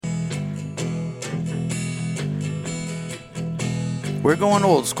We're going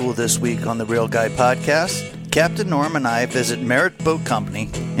old school this week on the Real Guy Podcast. Captain Norm and I visit Merritt Boat Company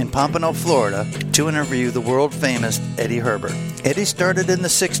in Pompano, Florida to interview the world-famous Eddie Herbert. Eddie started in the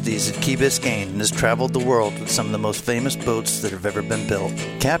 60s at Key Biscayne and has traveled the world with some of the most famous boats that have ever been built.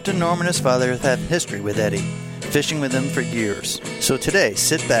 Captain Norm and his father have had history with Eddie, fishing with him for years. So today,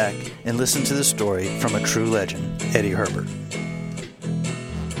 sit back and listen to the story from a true legend, Eddie Herbert.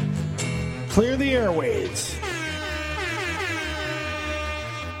 Clear the airways.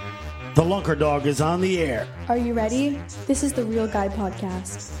 The Lunker Dog is on the air. Are you ready? This is the Real Guy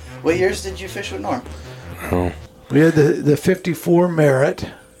Podcast. What years did you fish with Norm? Oh. We had the 54 Merritt.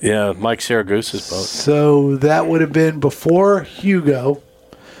 Yeah, Mike Saragusa's boat. So that would have been before Hugo.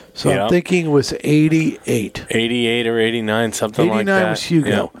 So Yeah. I'm thinking it was 88. 88 or 89, something like that. 89 was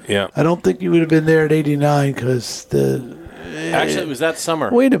Hugo. Yeah. I don't think you would have been there at 89 because Actually, it was that summer.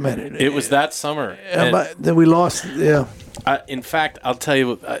 Wait a minute. It was that summer. And, Then we lost. Yeah. in fact, I'll tell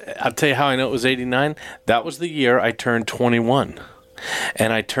you how I know it was 89. That was the year I turned 21.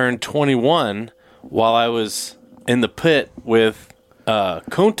 And I turned 21 while I was in the pit with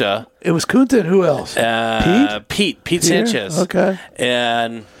Kunta. It was Kunta and who else? Pete Sanchez. Okay.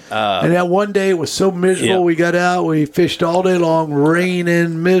 And that one day it was so miserable. Yeah. We got out. We fished all day long,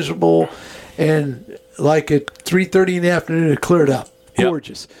 raining, miserable. And like at 3:30 in the afternoon, it cleared up. Yep.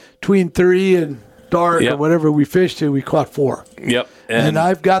 Gorgeous. Between 3 and dark Yep. or whatever we fished to, we caught 4. Yep. And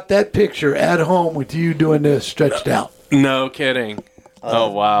I've got that picture at home with you doing this stretched out. No kidding. Oh,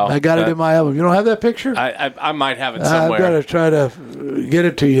 wow. I got it in my album. You don't have that picture? I might have it I've somewhere. got to try to get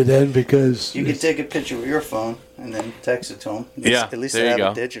it to you then because... You can take a picture with your phone and then text it to him. Yeah, At least there I you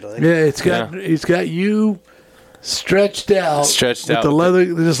have go. it digitally. Yeah, it's got you stretched out. Stretched out. With the leather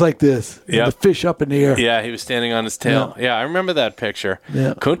just like this. Yep. And the fish up in the air. Yeah, he was standing on his tail. Yeah, I remember that picture.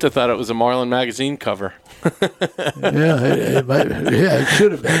 Yeah. Kunta thought it was a Marlin magazine cover. It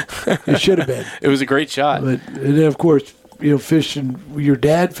should have been. It should have been. It was a great shot. But and then, of course, fishing. Your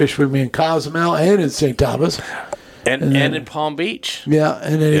dad fished with me in Cozumel and in St. Thomas. And in Palm Beach. Yeah,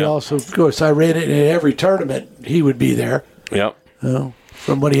 and then he also, of course, I ran it in every tournament. He would be there. Yep.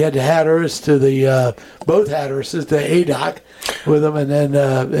 From when he had the Hatteras to the both Hatteras to ADOC with him, and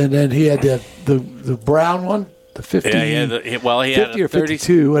then he had the brown one, the 50. Yeah, he had he 50 had a or 30,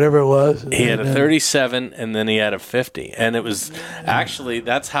 52, whatever it was. he had a 37, and then he had a 50, and it was actually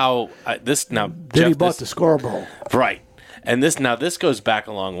that's how this now. Then Jeff, he bought the Scarborough. right, and this goes back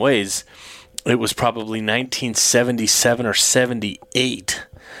a long ways. It was probably 1977 or 78.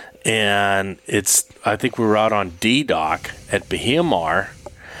 And I think we were out on D Dock at Bahia Mar,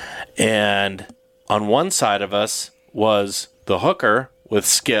 and on one side of us was the hooker with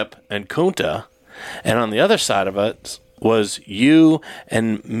Skip and Kunta, and on the other side of us was you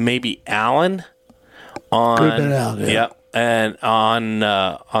and maybe Alan on, Could have been Al, yeah. Yep, and on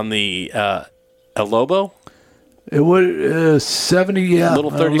the El Lobo. It would 70, yeah.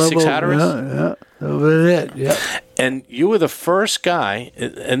 Little 36 Hatteras? Yeah, that was it, yeah. And you were the first guy,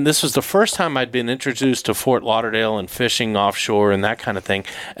 and this was the first time I'd been introduced to Fort Lauderdale and fishing offshore and that kind of thing.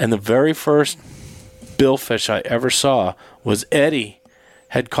 And the very first billfish I ever saw was Eddie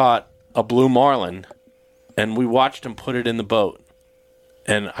had caught a blue marlin, and we watched him put it in the boat.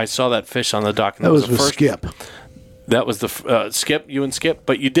 And I saw that fish on the dock. And That was the with first, Skip. That was the Skip, you and Skip,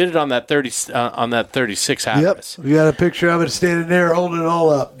 but you did it on that 36 Hatteras. Yep, we got a picture of it standing there holding it all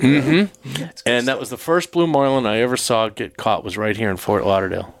up. Mm-hmm. And that was the first blue marlin I ever saw get caught was right here in Fort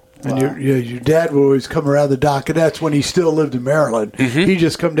Lauderdale. And your dad would always come around the dock, and that's when he still lived in Maryland. Mm-hmm. He'd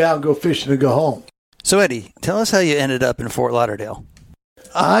just come down, go fishing, and go home. So, Eddie, tell us how you ended up in Fort Lauderdale.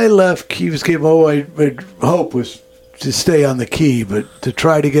 I left Key Biscayne. My hope was to stay on the Key, but to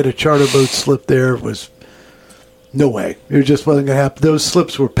try to get a charter boat slip there was no way. It just wasn't going to happen. Those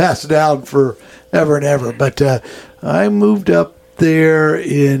slips were passed down for ever and ever. But I moved up there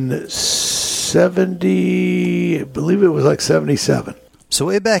in 70, I believe it was like 77. So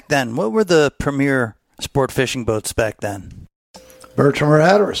way back then, what were the premier sport fishing boats back then? Bertram or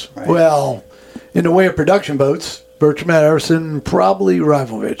Hatteras. Right. Well, in the way of production boats, Bertram, Hatterson, probably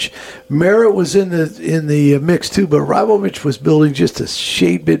Rivovich. Merritt was in the mix too, but Rivovich was building just a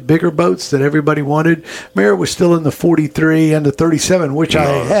shade bit bigger boats that everybody wanted. Merritt was still in the 43 and the 37, which I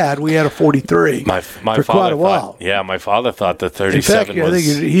had. We had a 43 My for father quite a while. My father thought the In 37 fact, was... I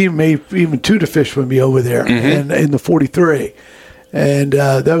think he made even 2 to fish with me over there and in the 43. And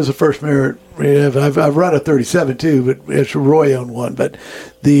that was the first Merritt. I've run a 37 too, but it's Roy owned one. But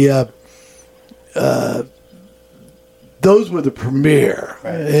the those were the premier.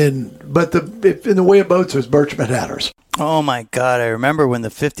 Right. But in the way of boats, it was Bertram and Hatteras. Oh my God! I remember when the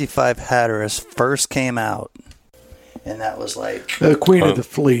 55 Hatteras first came out. and that was like The queen of the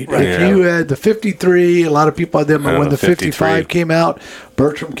fleet. Right. If Yeah. you had the 53, a lot of people had them. But when the 53. 55 came out,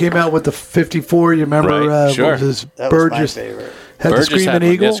 Bertram came out with the 54. You remember Right, sure. what was his that was my Burgess? favorite. Had Burgess the Screaming had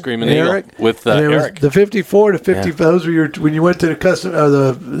one, Eagle, yeah, Screaming Eagle, Eric, with, and there was Eric. the 54 to 50. Those were your when you went to the custom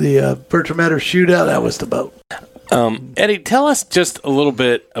the Bertram Matter shootout. That was the boat. Eddie, tell us just a little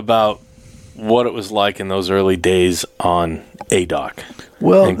bit about what it was like in those early days on ADOC.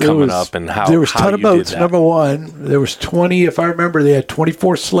 Well, and coming up and how there was a how ton of you did boats. that. Number one, there was 20. If I remember, they had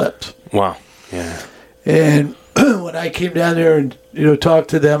 24 slips. Wow. Yeah. And when I came down there and talked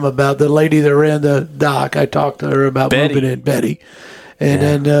to them about the lady that ran the dock, I talked to her about Betty. moving in, Betty, and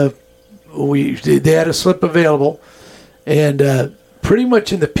then they had a slip available, and pretty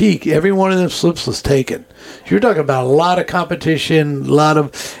much in the peak, every one of them slips was taken. You're talking about a lot of competition,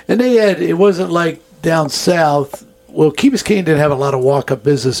 and they had. It wasn't like down south. Well, Key Biscayne didn't have a lot of walk-up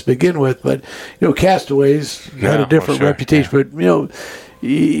business to begin with, but Castaways had a different sure, reputation. But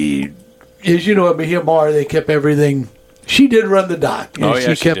as you know, at Mejia Mar, they kept everything. She did run the dock.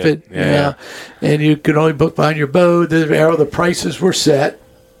 She kept did. it. Yeah. And you could only book behind your boat. The prices were set.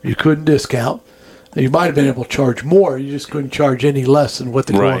 You couldn't discount. You might have been able to charge more. You just couldn't charge any less than what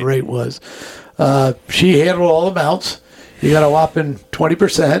the going rate was. She handled all amounts. You got a whopping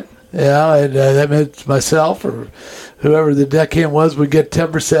 20%. Yeah, and that meant myself or whoever the deckhand was would get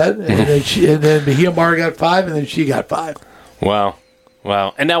 10%, and then Mejia Mar got 5%, and then she got 5%. Wow.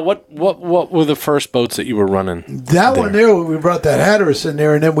 And now, what were the first boats that you were running? That one there, we brought that Hatteras in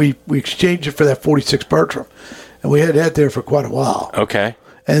there, and then we exchanged it for that 46 Bertram, and we had that there for quite a while. Okay.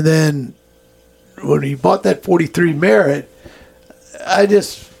 And then when we bought that 43 Merit, I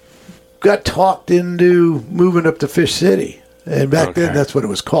just got talked into moving up to Fish City. And back then, that's what it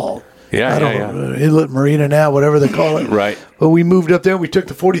was called. Yeah, I don't know, Inlet Marina now, whatever they call it. Right. But we moved up there. We took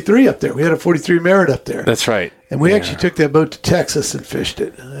the 43 up there. We had a 43 Merit up there. That's right. And we actually took that boat to Texas and fished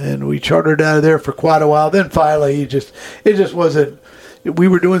it. And we chartered out of there for quite a while. Then finally, it just wasn't. We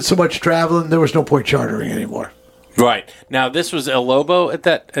were doing so much traveling, there was no point chartering anymore. Right. Now, this was El Lobo at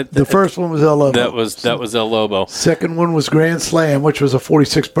that. The first one was El Lobo. That was El Lobo. Second one was Grand Slam, which was a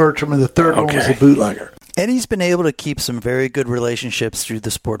 46 Bertram, and the third one was a bootlegger. Eddie's been able to keep some very good relationships through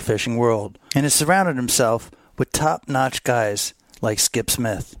the sport fishing world and has surrounded himself with top-notch guys like Skip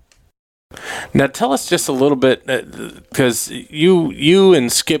Smith. Now, tell us just a little bit, because you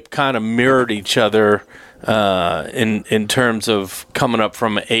and Skip kind of mirrored each other in terms of coming up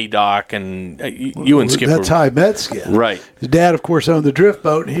from ADOC, and you and Skip. That's how I met Skip. Right. His dad, of course, owned the drift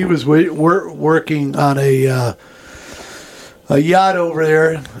boat, and he was working on a yacht over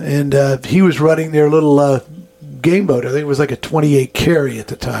there, and he was running their little game boat. I think it was like a 28 carry at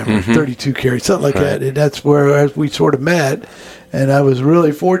the time, or 32 carry, something like that. And that's where we sort of met. And I was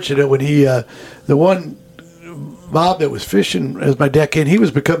really fortunate when he, the one Bob that was fishing as my deckhand, he was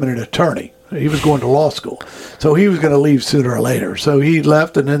becoming an attorney. He was going to law school, so he was going to leave sooner or later. So he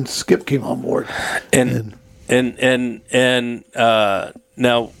left, and then Skip came on board. And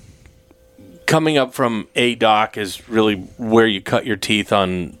now, coming up from ADOC is really where you cut your teeth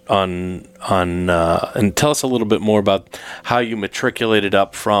on and tell us a little bit more about how you matriculated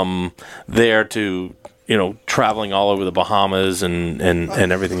up from there to traveling all over the Bahamas and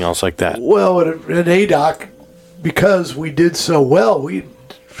everything else like that. Well, at ADOC, because we did so well, we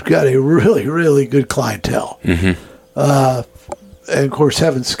got a really, really good clientele. And of course,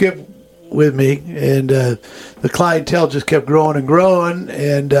 having Skip with me, and the clientele just kept growing and growing.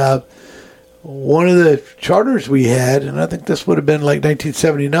 And one of the charters we had, and I think this would have been like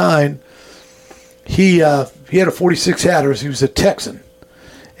 1979, he had a 46 Hatteras. He was a Texan,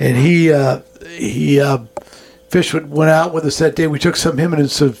 and he fish went out with us that day. We took him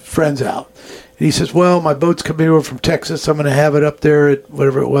and some friends out. And he says, well, my boat's coming over from Texas. I'm going to have it up there at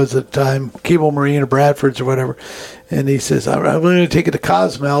whatever it was at the time, Cable Marine or Bradford's or whatever. And he says, I'm going to take it to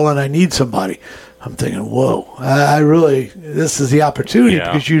Cozumel, and I need somebody. I'm thinking, whoa, this is the opportunity,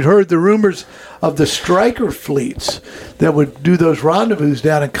 because you'd heard the rumors of the striker fleets that would do those rendezvous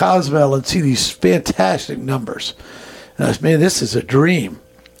down in Cozumel and see these fantastic numbers. And I said, man, this is a dream.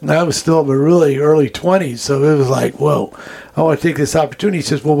 And I was still in my really early 20s, so it was like, whoa, I want to take this opportunity. He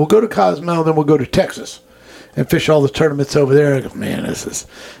says, well, we'll go to Cozumel, then we'll go to Texas and fish all the tournaments over there. I go, man, this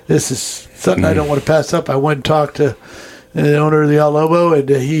is something I don't want to pass up. I went and talked to the owner of the El Lobo, and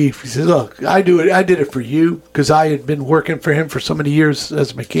he says, look, I did it for you, because I had been working for him for so many years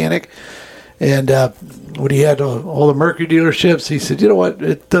as a mechanic. And when he had all the Mercury dealerships, he said, you know what,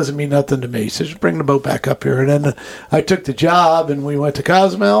 it doesn't mean nothing to me. He said, just bring the boat back up here. And then I took the job, and we went to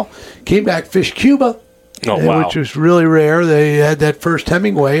Cozumel, came back, fished Cuba, Oh, wow. Which was really rare. They had that first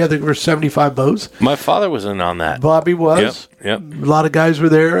Hemingway. I think there were 75 boats. My father was in on that. Bobby was. Yep. A lot of guys were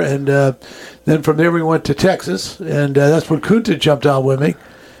there. And then from there we went to Texas. And that's when Kunta jumped on with me.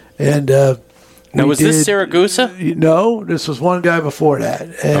 And now, was this Saragusa? No, this was one guy before that.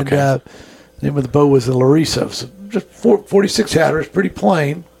 And the name of the boat was the Larissa. It was just 46 hatters, pretty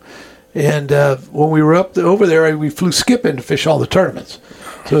plain. And when we were over there, we flew Skipping to fish all the tournaments.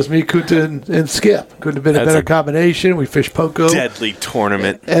 So it was me, Kunta, and Skip. Couldn't have been a better combination. We fished Poco. Deadly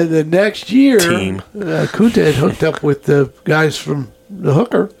tournament. And the next year, Kunta had hooked up with the guys from the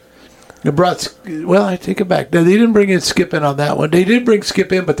Hooker. They brought, I take it back. No, they didn't bring in Skip in on that one. They did bring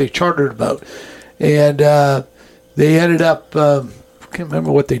Skip in, but they chartered a boat. And they ended up, I can't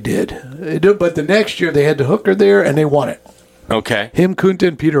remember what they did. But the next year, they had the Hooker there, and they won it. Okay. Him, Kunta,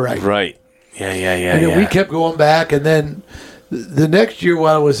 and Peter Wright. Right. Yeah. And then we kept going back, and then the next year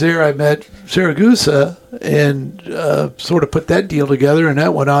while I was there, I met Saragusa and sort of put that deal together, and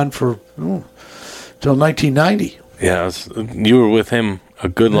that went on for until 1990. Yeah, you were with him a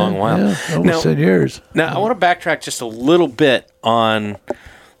good long while. Yeah, almost 10 years. Now, I want to backtrack just a little bit on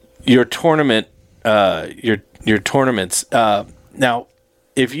your tournament, your tournaments. Now,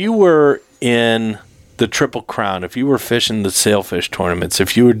 if you were in the Triple Crown, if you were fishing the sailfish tournaments,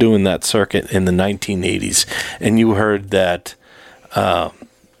 if you were doing that circuit in the 1980s, and you heard that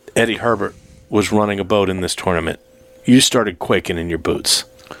Eddie Herbert was running a boat in this tournament, you started quaking in your boots.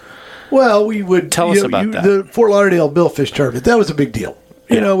 Well, we would tell us about that. The Fort Lauderdale Billfish tournament. That was a big deal.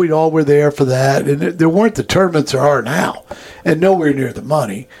 You know, we all were there for that, and there weren't the tournaments there are now, and nowhere near the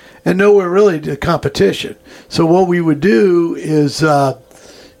money, and nowhere really the competition. So what we would do is,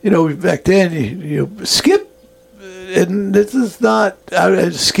 back then, Skip. And this is not,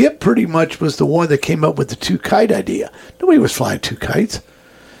 Skip pretty much was the one that came up with the two kite idea. Nobody was flying two kites.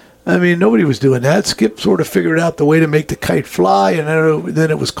 I mean, nobody was doing that. Skip sort of figured out the way to make the kite fly, and then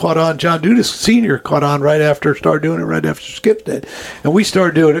it was caught on. John Dudas Sr. caught on started doing it right after Skip did. And we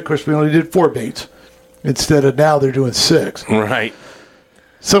started doing it. Of course, we only did 4 baits instead of now they're doing 6. Right.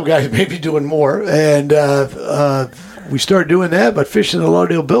 Some guys may be doing more. And we started doing that, but fishing the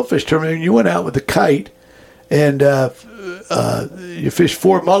Lauderdale Billfish tournament, you went out with the kite, and you fished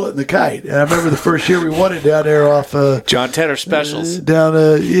 4 mullet in the kite. And I remember the first year we won it down there off John Tedder Specials. Down,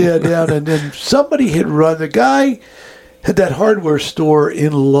 and then somebody had run. The guy had that hardware store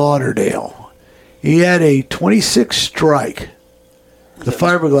in Lauderdale. He had a 26 strike, the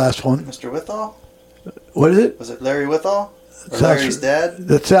fiberglass one. Mr. Withall? What is it? Was it Larry Withall? Or Larry's dad?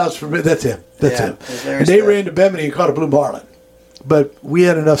 That sounds familiar. That's him. That's him. And they ran to Bemini and caught a blue marlin. But we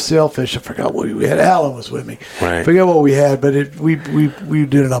had enough sailfish. I forgot what we had. Alan was with me. Right. I forget what we had, but we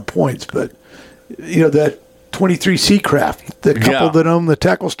did it on points. But that 23 Seacraft, the couple that owned the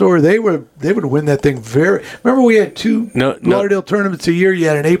tackle store, they would win that thing very. Remember, we had 2 Lauderdale tournaments a year. You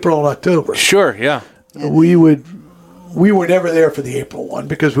had in April and October. Sure, yeah. We were never there for the April one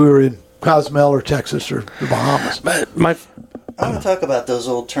because we were in Cozumel or Texas or the Bahamas. But I want to talk about those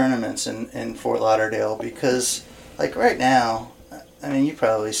old tournaments in Fort Lauderdale because, like right now, I mean, you've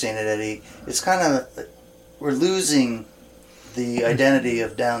probably seen it, Eddie. It's kind of, we're losing the identity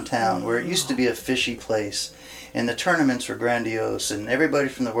of downtown, where it used to be a fishy place, and the tournaments were grandiose, and everybody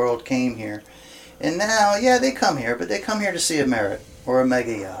from the world came here. And now, they come here, but they come here to see a Merit or a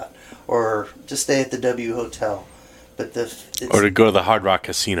Mega Yacht or to stay at the W Hotel. But or to go to the Hard Rock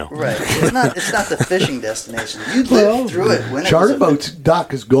Casino. Right. It's not the fishing destination. You lived through it. When Charter Boat's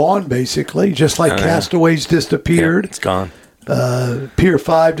dock is gone, basically, just like Castaways disappeared. Yeah, it's gone. Pier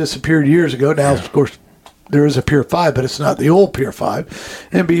 5 disappeared years ago. Now, of course, there is a Pier 5, but it's not the old Pier 5.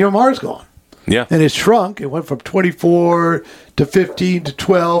 And BMR's gone. Yeah. And it's shrunk. It went from 24 to 15 to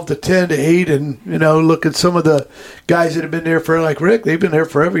 12 to 10 to 8. And, look at some of the guys that have been there for, like Rick, they've been there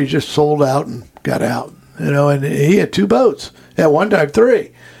forever. He just sold out and got out. And he had 2 boats. At one time,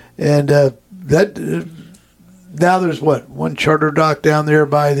 3. And now there's one charter dock down there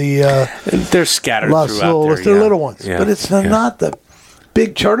by the they're scattered Las throughout Olas. there. They're little ones, but it's not the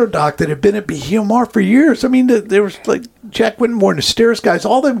big charter dock that had been at BMR for years. I mean, there was like Jack Whitmore and the Stairs guys,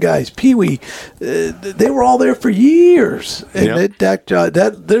 all them guys, Pee Wee, they were all there for years. And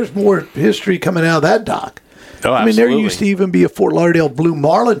that there's more history coming out of that dock. Oh, I mean, there used to even be a Fort Lauderdale Blue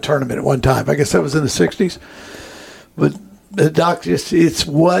Marlin tournament at one time. I guess that was in the 60s. But the dock it's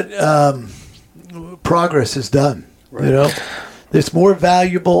what progress has done. Right. It's more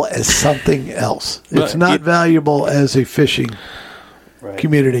valuable as something else. It's not valuable as a fishing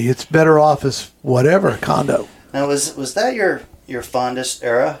community. It's better off as whatever, a condo. Now, was that your fondest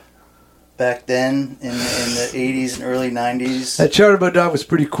era back then in the 80s and early 90s. That charter boat dock was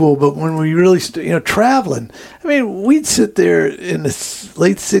pretty cool, but when we really, traveling, I mean, we'd sit there in the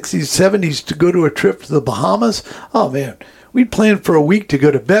late 60s, 70s to go to a trip to the Bahamas. Oh, man. We'd plan for a week to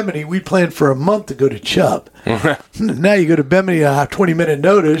go to Bimini. We'd plan for a month to go to Chubb. Now you go to Bimini on a 20-minute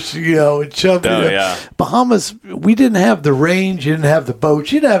notice, and Chubb. Yeah. Bahamas, we didn't have the range, you didn't have the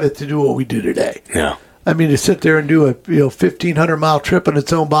boats. You didn't have it to do what we do today. Yeah. I mean, to sit there and do a 1,500-mile trip on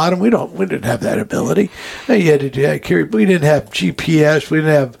its own bottom, we didn't have that ability. You had to carry. We didn't have GPS. We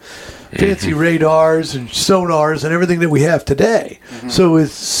didn't have fancy radars and sonars and everything that we have today. Mm-hmm. So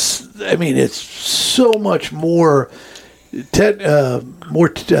it's so much more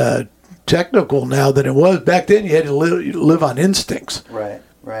technical now than it was back then. You had to live on instincts. Right.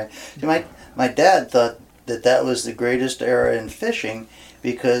 My dad thought that was the greatest era in fishing,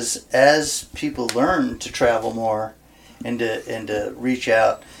 because as people learned to travel more and to reach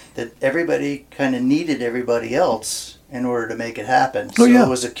out, that everybody kind of needed everybody else in order to make it happen. So it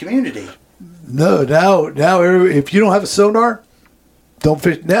was a community. No, now if you don't have a sonar, don't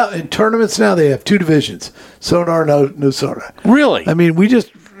fish. Now in tournaments now they have two divisions: sonar, no sonar. Really? I mean,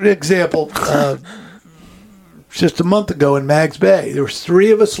 example. Just a month ago in Mags Bay, there was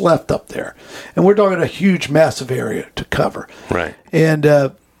 3 of us left up there, and we're talking a huge, massive area to cover. Right. And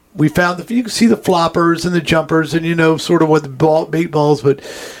we found you can see the floppers and the jumpers, and sort of what the bait balls. But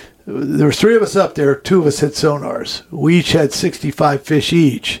there were 3 of us up there. 2 of us had sonars. We each had 65 fish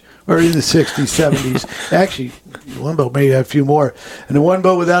each, or in the 60s, 70s. Actually, one boat may have a few more, and the one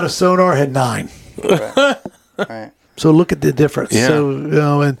boat without a sonar had 9. Right. So look at the difference. Yeah.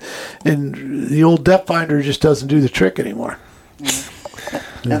 So and the old depth finder just doesn't do the trick anymore.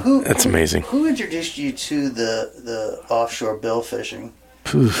 Now, that's amazing. Who introduced you to the offshore bill fishing?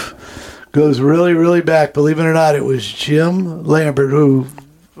 Goes really, really back. Believe it or not, it was Jim Lambert, who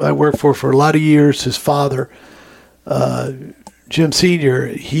I worked for a lot of years. His father, Jim Sr.,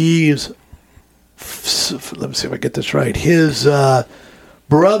 he's, let me see if I get this right, his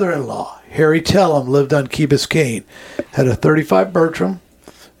brother-in-law, Harry Tellum, lived on Key Biscayne, had a 35 Bertram,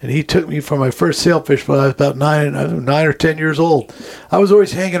 and he took me for my first sailfish when I was about 9 or 10 years old. I was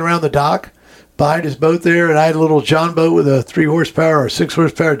always hanging around the dock behind his boat there, and I had a little John boat with a 3 horsepower or 6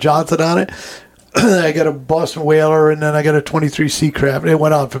 horsepower Johnson on it. I got a Boston Whaler, and then I got a 23 Sea Craft, and it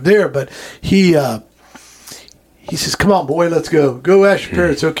went on from there. But he says, "Come on, boy, let's go. Go ask your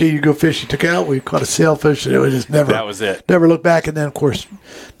parents. Okay, you go fish." He took out. We caught a sailfish, and it was just never. That was it. Never looked back. And then, of course,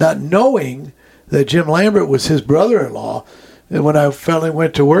 not knowing that Jim Lambert was his brother-in-law, and when I finally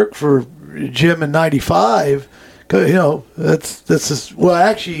went to work for Jim in '95,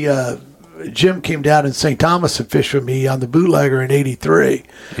 Jim came down in St. Thomas and fished with me on the bootlegger in '83,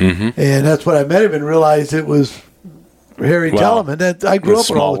 and that's when I met him and realized it was Harry Tellum. And that I grew up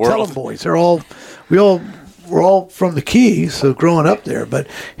with all the Tellum boys. We're all from the Keys, so growing up there. But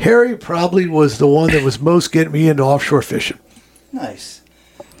Harry probably was the one that was most getting me into offshore fishing. Nice.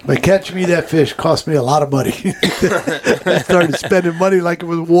 But catching me that fish cost me a lot of money. I started spending money like it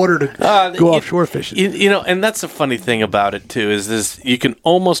was water to go offshore fishing. And that's the funny thing about it, too, is this: you can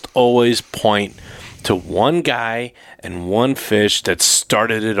almost always point to one guy and one fish that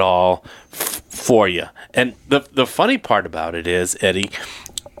started it all for you. And the funny part about it is, Eddie,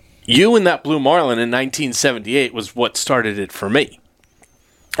 you and that blue marlin in 1978 was what started it for me.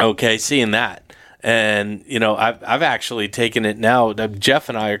 Okay, seeing that. And, I've actually taken it now. Jeff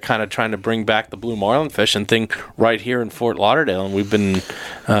and I are kind of trying to bring back the blue marlin fishing thing right here in Fort Lauderdale, and we've been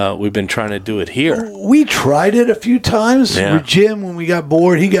trying to do it here. We tried it a few times with Jim when we got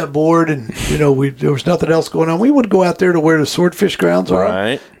bored. He got bored, and there was nothing else going on. We would go out there to where the swordfish grounds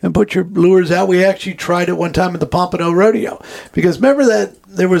are and put your lures out. We actually tried it one time at the Pompano Rodeo, because remember that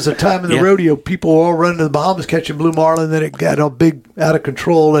there was a time in the rodeo people were all running to the Bahamas catching blue marlin, and then it got all big out of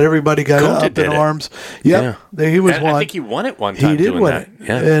control, and everybody got up in arms. Yep. Yeah, he was one. I think he won it one time. He did win it.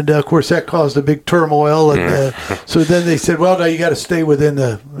 Yeah. And of course that caused a big turmoil, and so then they said, "Well, now you got to stay within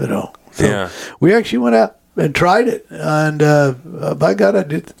the So we actually went out and tried it, and by God, I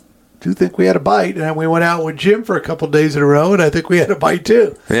do think we had a bite. And we went out with Jim for a couple of days in a row, and I think we had a bite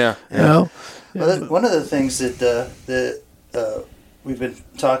too. Yeah. Well, one of the things that we've been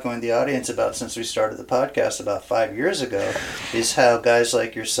talking with the audience about since we started the podcast about 5 years ago is how guys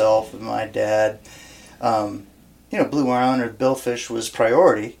like yourself and my dad, blue marlin or billfish was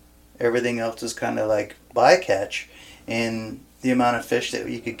priority. Everything else is kind of like bycatch in the amount of fish that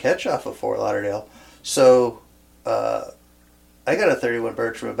you could catch off of Fort Lauderdale. So I got a 31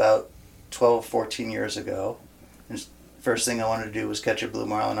 Bertram about 12, 14 years ago. And first thing I wanted to do was catch a blue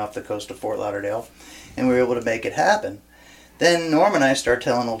marlin off the coast of Fort Lauderdale, and we were able to make it happen. Then Norm and I start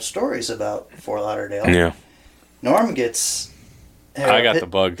telling old stories about Fort Lauderdale. Yeah. Norm gets... I got the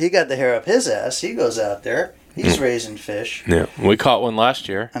bug. He got the hair up his ass. He goes out there. He's raising fish. Yeah. We caught one last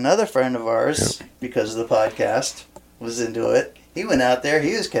year. Another friend of ours, because of the podcast, was into it. He went out there.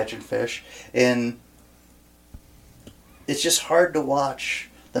 He was catching fish. And it's just hard to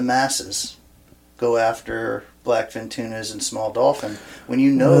watch the masses go after blackfin tunas and small dolphin when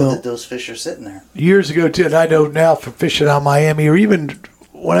you know that those fish are sitting there. Years ago, too, and I know now from fishing on Miami, or even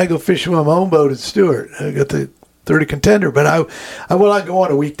when I go fishing with my own boat at Stewart, I got the 30 contender, but I will not go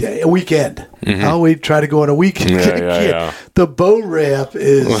on a weekend. I always try to go on a weekend. Yeah. The boat ramp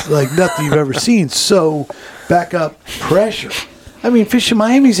is like nothing you've ever seen. So back up pressure. I mean, fishing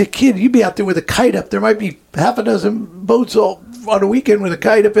Miami as a kid, you'd be out there with a kite up. There might be half a dozen boats all on a weekend with a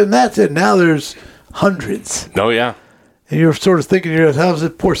kite up, and that's it. Now there's hundreds. Oh, yeah. And you're sort of thinking, how does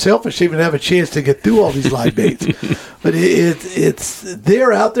this poor sailfish even have a chance to get through all these live baits? But it's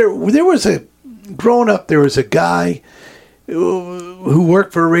they're out there. Growing up, there was a guy who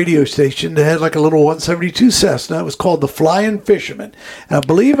worked for a radio station that had like a little 172 Cessna. It was called the Flying Fisherman. And I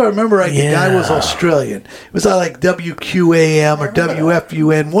believe I remember right, the guy was Australian. It was like WQAM or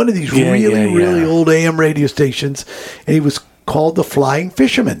WFUN, one of these really old AM radio stations. And he was called the Flying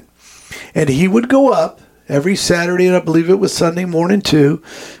Fisherman. And he would go up every Saturday, and I believe it was Sunday morning too.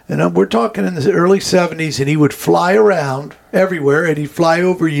 And we're talking in the early 70s, and he would fly around everywhere, and he'd fly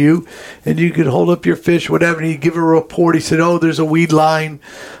over you, and you could hold up your fish, whatever, and he'd give a report. He said, there's a weed line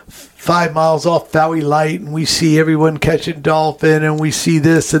 5 miles off Fowey Light, and we see everyone catching dolphin, and we see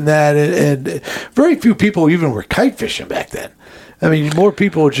this and that. And very few people even were kite fishing back then. I mean, more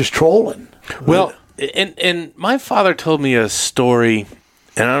people were just trolling. Well, and my father told me a story,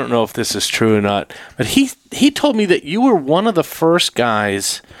 and I don't know if this is true or not, but he told me that you were one of the first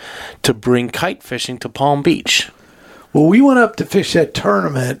guys to bring kite fishing to Palm Beach. Well, we went up to fish that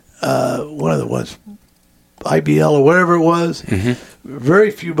tournament, one of the ones, IBL or whatever it was. Very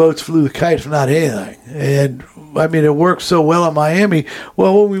few boats flew the kite, if not anything. And, I mean, it worked so well in Miami.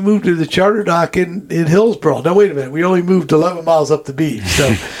 Well, when we moved to the charter dock in Hillsborough, now, wait a minute, we only moved 11 miles up the beach. So,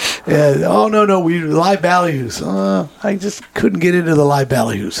 we live ballyhoos. I just couldn't get into the live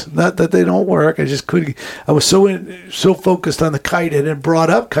ballyhoos. Not that they don't work. I just couldn't. I was so focused on the kite and then brought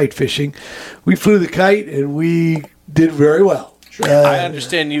up kite fishing. We flew the kite, and we did very well. I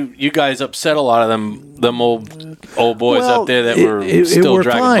understand you guys upset a lot of them old boys up there that were still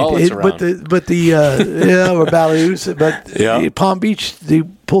dragging bullets around. But the or ballyhoos. But Palm Beach, they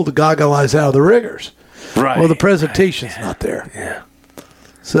pulled the goggle eyes out of the riggers. Right. Well, the presentation's not there. Yeah.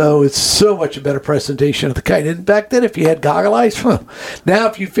 So it's so much a better presentation of the kite. And back then, if you had goggle eyes, now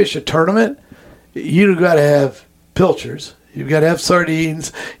if you fish a tournament, you've got to have pilchers. You've got to have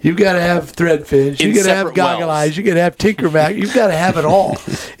sardines. You've got to have threadfins. You've got to have goggle eyes. You've got to have tinkerback. You've got to have it all.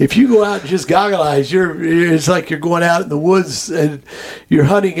 If you go out and just goggle eyes, it's like you're going out in the woods and you're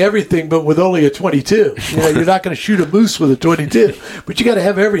hunting everything, but with only a 22. You're not going to shoot a moose with a 22, but you got to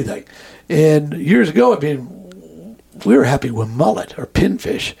have everything. And years ago, I mean, we were happy with mullet or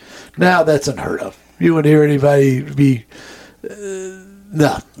pinfish. Now that's unheard of. You wouldn't hear anybody be...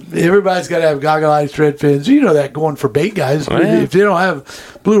 No, everybody's got to have goggle eyes, thread fins. You know that going for bait guys. Oh, yeah. If they don't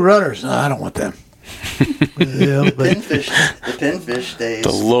have blue runners, no, I don't want them. The pinfish days.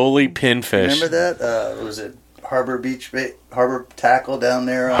 The lowly pinfish. Remember that? Was it Harbor Tackle down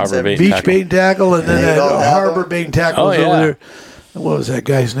there? Beach Bait and Tackle, and then Harbor Bait and Tackle was over there. What was that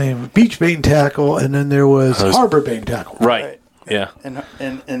guy's name? Beach Bait and Tackle, and then there was Harbor Bait and Tackle. Right. Yeah.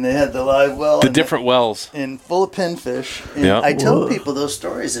 And they had the live well. The different wells. And full of pinfish. And I tell people those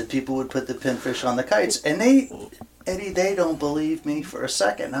stories that people would put the pinfish on the kites. And they don't believe me for a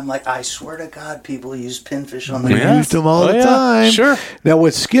second. I'm like, I swear to God, people use pinfish on the kites. We used them all the time. Sure. Now,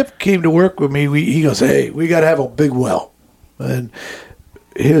 when Skip came to work with me, he goes, hey, we got to have a big well. And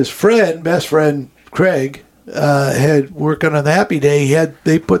his best friend, Craig, had working on the Happy Day.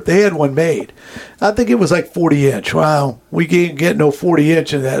 They had one made. I think it was like 40-inch. Wow, we can't get no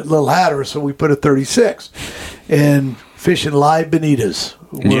 40-inch in that little hatter, so we put a 36. And fishing live bonitas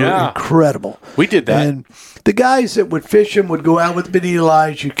were incredible. We did that. And the guys that would fish them would go out with bonita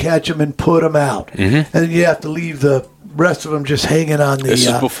lines. You catch them and put them out, and then you have to leave the rest of them just hanging on the. This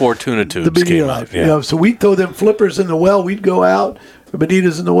is before tuna tubes the bonita came line. out. Yeah. So we'd throw them flippers in the well. We'd go out. The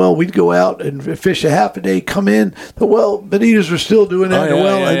bonitas in the well, we'd go out and fish a half a day, come in. The well, bonitas were still doing that in the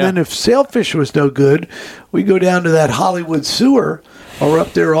well. And then if sailfish was no good, we'd go down to that Hollywood sewer or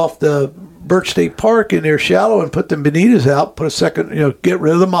up there off the Birch State Park in there shallow and put them bonitas out, put a second, get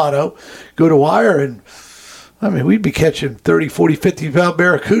rid of the mono, go to wire. And I mean, we'd be catching 30, 40, 50-pound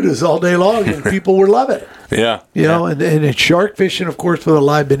barracudas all day long, and people were loving it. Yeah. You know, and it's shark fishing, of course, with a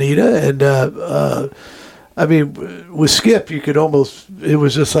live bonita. And, I mean, with Skip, you could almost, it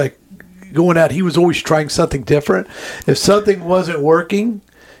was just like going out. He was always trying something different. If something wasn't working,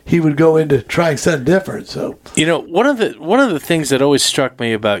 he would go into trying something different. So, you know, one of the things that always struck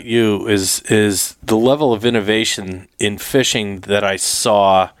me about you is the level of innovation in fishing that I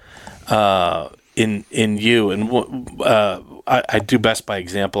saw in you, and I do best by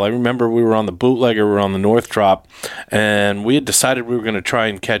example. I remember we were on the bootlegger, we were on the North Drop, and we had decided we were going to try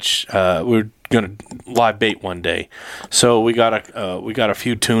and catch. We were going to live bait one day, so we got a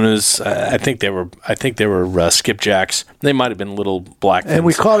few tunas. I think they were skipjacks. They might have been little black. And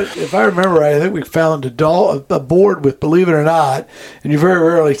we caught it. If I remember right, I think we found a board with, believe it or not, and you very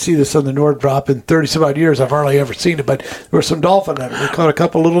rarely see this on the North Drop. In 30-some odd years, I've hardly ever seen it, but there were some dolphin on it. We caught a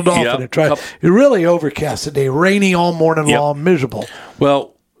couple little dolphin and tried. It really overcast today, rainy all morning long, miserable.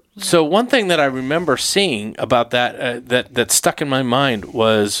 Well, so one thing that I remember seeing about that that stuck in my mind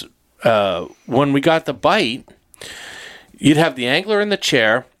was when we got the bite, you'd have the angler in the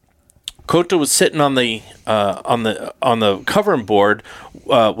chair. Kota was sitting on the covering board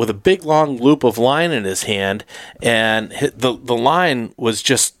with a big long loop of line in his hand, and the line was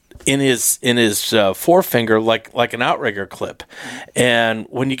just in his forefinger like an outrigger clip. And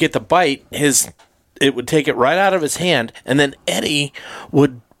when you get the bite, it would take it right out of his hand, and then Eddie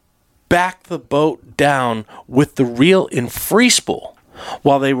would back the boat down with the reel in free spool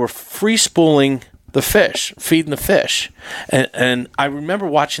while they were free spooling the fish, feeding the fish. And I remember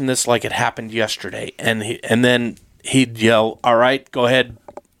watching this like it happened yesterday. And then he'd yell, "All right, go ahead,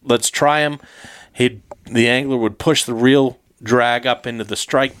 let's try him." The angler would push the reel drag up into the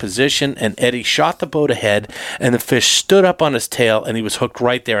strike position, and Eddie shot the boat ahead, and the fish stood up on his tail, and he was hooked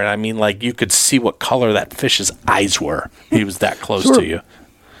right there. And I mean, like, you could see what color that fish's eyes were. He was that close to you.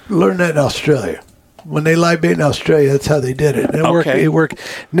 Learned that in Australia. When they live bait in Australia, that's how they did it. And Okay. It worked.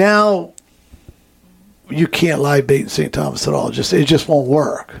 Now, you can't live bait in St. Thomas at all. It just won't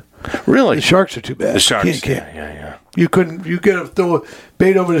work. Really? The sharks are too bad. The sharks, Can't. yeah. You could throw a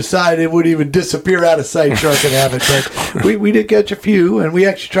bait over the side, it would even disappear out of sight. Shark could have it. But we did catch a few, and we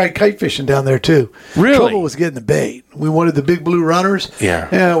actually tried kite fishing down there too. Really? Trouble was getting the bait. We wanted the big blue runners. Yeah.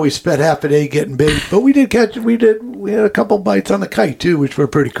 And we spent half a day getting bait. But we did catch, we had a couple bites on the kite too, which were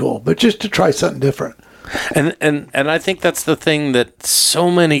pretty cool. But just to try something different. And I think that's the thing that so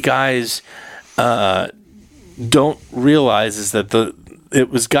many guys don't realize is that it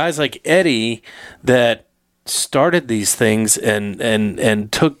was guys like Eddie that started these things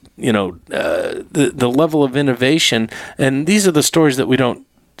and took the level of innovation. And these are the stories that we don't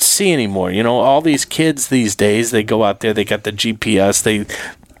see anymore. You know, all these kids these days, they go out there, they got the GPS, they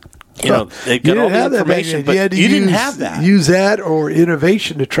got all the information, but you didn't have that. Use that or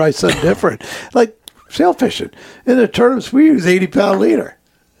innovation to try something different, like sail fishing. In the tournaments, we use 80-pound leader.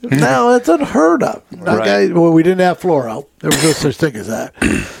 No, it's unheard of. Right. We didn't have fluoro. There was no such thing as that.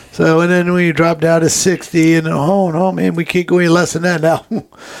 So, and then we dropped down to 60, and no, man, we can't go any less than that now.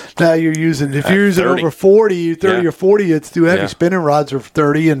 Now you're using, if you're using 30. over 40, 30 or 40, it's too heavy. Yeah. Spinning rods are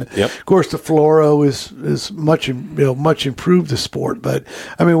 30, and of course the fluoro is much improved the sport. But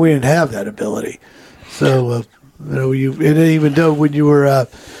I mean, we didn't have that ability. So, and even though when you were,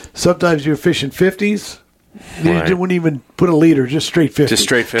 sometimes you were fishing 50s. Right. You wouldn't even put a leader, just straight 50. Just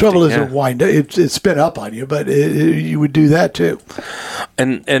straight 50. Trouble is, it wind it spin up on you, but you would do that too.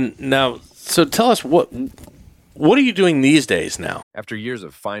 And now, so tell us what are you doing these days now? After years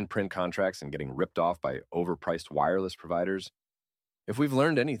of fine print contracts and getting ripped off by overpriced wireless providers, if we've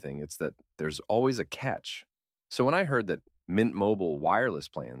learned anything, it's that there's always a catch. So when I heard that Mint Mobile wireless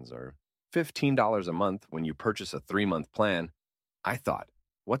plans are $15 a month when you purchase a 3-month plan, I thought,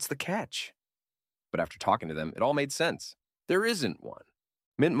 what's the catch? But after talking to them, it all made sense. There isn't one.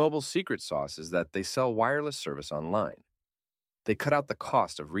 Mint Mobile's secret sauce is that they sell wireless service online. They cut out the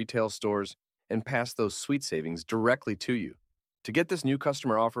cost of retail stores and pass those sweet savings directly to you. To get this new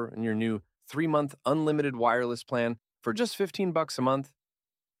customer offer and your new 3-month unlimited wireless plan for just $15 a month,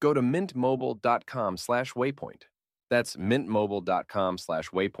 go to mintmobile.com/waypoint. That's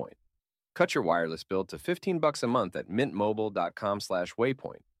mintmobile.com/waypoint. Cut your wireless bill to $15 a month at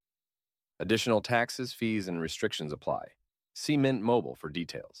mintmobile.com/waypoint. Additional taxes, fees, and restrictions apply. See Mint Mobile for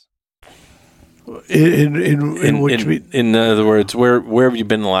details. In other words, where have you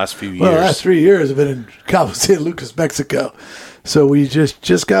been the last few years? Well, the last 3 years I've been in Cabo San Lucas, Mexico. So we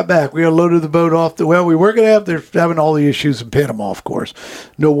just got back. We unloaded the boat off we were going to have, they're having all the issues in Panama, of course.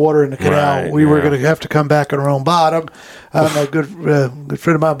 No water in the canal. Right, we were going to have to come back on our own bottom. My good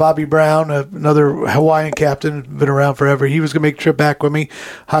friend of mine, Bobby Brown, another Hawaiian captain, been around forever. He was going to make a trip back with me,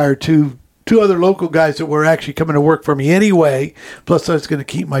 hired two other local guys that were actually coming to work for me anyway. Plus I was going to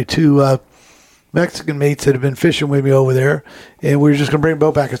keep my two Mexican mates that have been fishing with me over there, and we were just going to bring the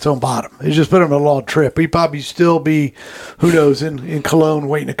boat back its own bottom. It's just put on a long trip. We'd probably still be, who knows, in Cologne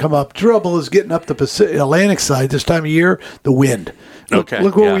waiting to come up. Trouble is getting up the Atlantic side this time of year, the wind. Look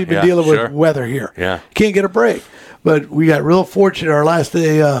what we've been dealing with weather here. Yeah. Can't get a break. But we got real fortunate our last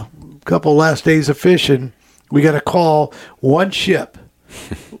day, couple last days of fishing. We got a call. One ship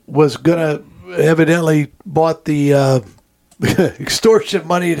was going to evidently bought the extortion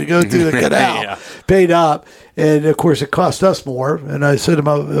money to go through the canal, paid up, and of course it cost us more. And I said to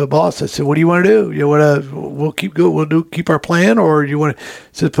my boss, I said, "What do you want to do? You want to? We'll keep our plan, or you want to?"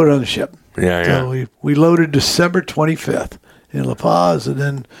 Said, "Put it on the ship." So we loaded December 25th in La Paz, and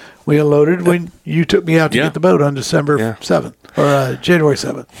then we unloaded when you took me out to get the boat on December 7th or January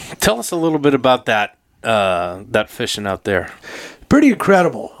 7th. Tell us a little bit about that fishing out there. Pretty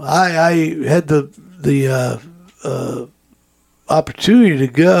incredible. I had the opportunity to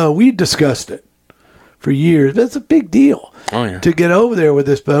go. We discussed it for years. That's a big deal to get over there with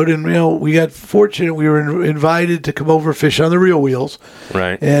this boat. And, we got fortunate. We were invited to come over fish on the reel wheels.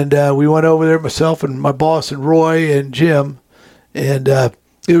 Right. And we went over there, myself and my boss and Roy and Jim. And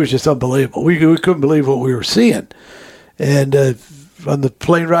it was just unbelievable. We couldn't believe what we were seeing. And on the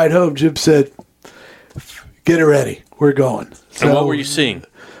plane ride home, Jim said, "Get it ready. We're going." So, and what were you seeing?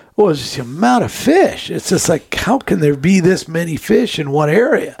 Well, it's just the amount of fish. It's just like, how can there be this many fish in one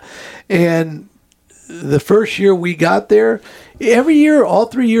area? And the first year we got there, every year, all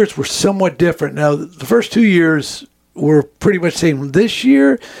 3 years were somewhat different. Now, the first 2 years were pretty much the same. This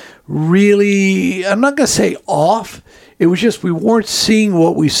year, really, I'm not going to say off. It was just we weren't seeing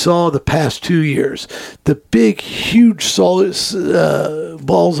what we saw the past 2 years. The big, huge balls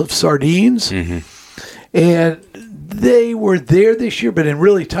of sardines. Mm-hmm. And they were there this year, but in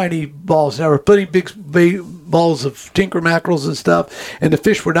really tiny balls. Now, we're putting big balls of tinker mackerels and stuff, and the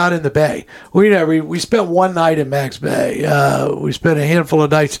fish were not in the bay. We spent one night in Max Bay. We spent a handful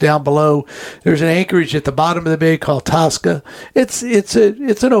of nights down below. There's an anchorage at the bottom of the bay called Tosca. It's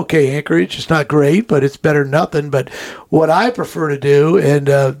an okay anchorage. It's not great, but it's better than nothing. But what I prefer to do, and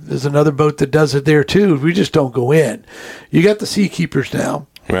there's another boat that does it there too, we just don't go in. You got the seakeepers now.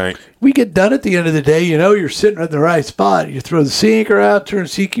 Right. We get done at the end of the day, you're sitting in the right spot. You throw the sea anchor out, turn the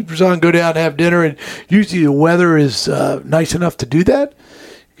seakeepers on, go down and have dinner, and usually the weather is nice enough to do that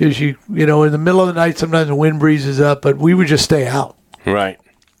because in the middle of the night sometimes the wind breezes up, but we would just stay out. Right.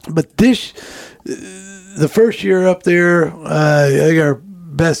 But the first year up there, I think our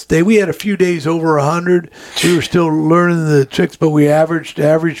best day, we had a few days over 100. We were still learning the tricks, but the average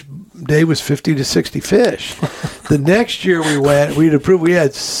day was 50 to 60 fish. The next year we went, we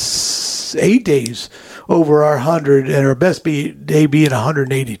had 8 days over our 100, and our best day being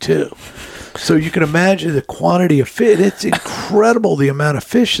 182. So you can imagine the quantity of fish. It's incredible the amount of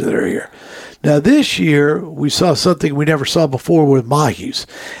fish that are here. Now this year we saw something we never saw before with mahis.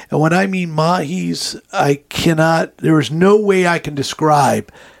 And when I mean mahis, there is no way I can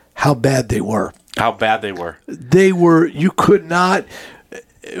describe how bad they were. How bad they were. You could not.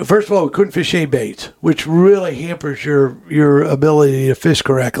 First of all, we couldn't fish any baits, which really hampers your ability to fish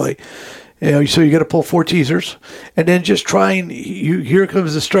correctly. So you got to pull 4 teasers, and then just here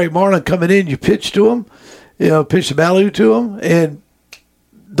comes the striped marlin coming in. You pitch to him, pitch the ballyhoo to him, and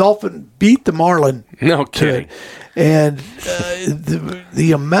dolphin beat the marlin. No kidding. And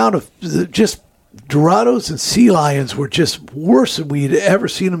the amount of just Dorados and sea lions were just worse than we had ever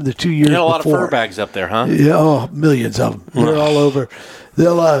seen them the 2 years before. You had a lot of fur bags up there, huh? Yeah, millions of them. They're all over.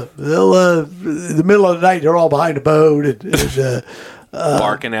 They'll in the middle of the night, they're all behind the boat and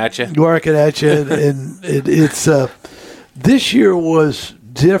barking at you. And it's this year was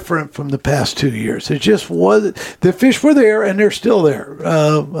different from the past 2 years. It just wasn't. The fish were there, and they're still there.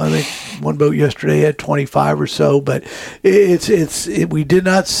 I think one boat yesterday had 25 or so, but we did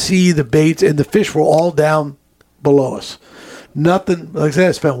not see the baits, and the fish were all down below us. Nothing. Like I said,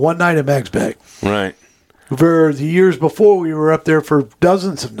 I spent one night at Max Bay. Right. For the years before, we were up there for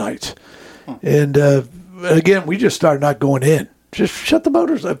dozens of nights. And again, we just started not going in. Just shut the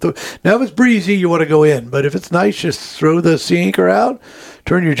motors up. Now, if it's breezy, you want to go in. But if it's nice, just throw the sea anchor out,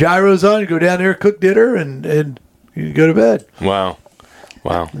 turn your gyros on, you go down there, cook dinner, and you go to bed. Wow.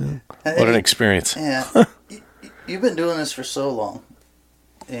 Wow. What an experience. Yeah. You've been doing this for so long.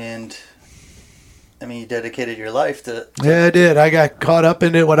 And, I mean, you dedicated your life to... Yeah, I did. I got caught up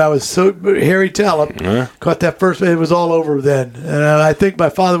in it when I was so... Harry Talent caught that first... It was all over then. And I think my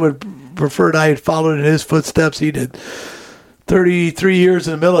father would prefer I had followed in his footsteps. He did 33 years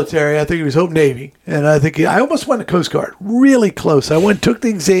in the military. I think he was Hope Navy. And I think I almost went to Coast Guard. Really close. I went took the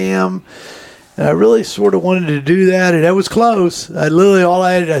exam... And I really sort of wanted to do that, and that was close. I literally all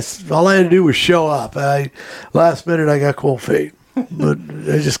I had to do was show up. Last minute I got cold feet, but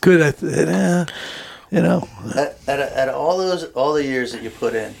I just couldn't. You know. At all the years that you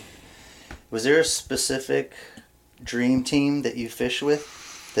put in, was there a specific dream team that you fish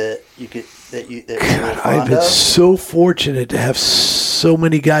with that you could that you were fond I've been of? so fortunate to have so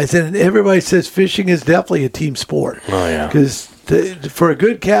many guys, and everybody says fishing is definitely a team sport. Oh yeah, because. For a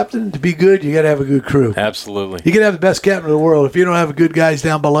good captain to be good, you got to have a good crew. Absolutely. You can have the best captain in the world. If you don't have good guys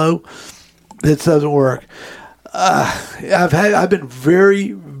down below, it doesn't work. I've been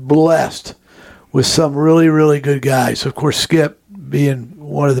very blessed with some really, really good guys. Of course, Skip being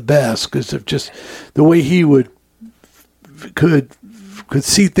one of the best because of just the way he could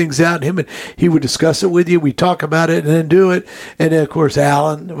see things out. And he would discuss it with you. We'd talk about it and then do it. And then, of course,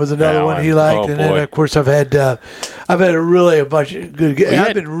 Alan was another one he liked. And then, of course, I've had a bunch of good guys.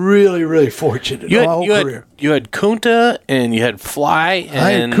 I've been really, really fortunate my whole career. You had Kunta and you had Fly. And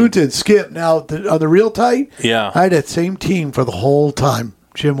I had Kunta and Skip. Now, on the real tight, yeah, I had that same team for the whole time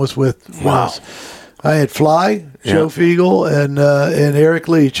Jim was with us. I had Fly, Joe Fiegel, and Eric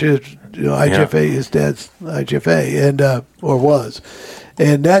Leach. IGFA, his dad's IGFA, and or was.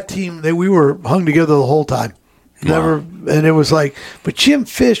 And that team, we were hung together the whole time. Never, and it was like, but Jim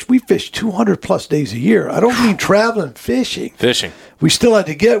fished. We fished 200 plus days a year. I don't mean traveling, fishing. We still had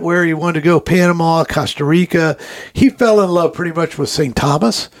to get where he wanted to go: Panama, Costa Rica. He fell in love pretty much with St.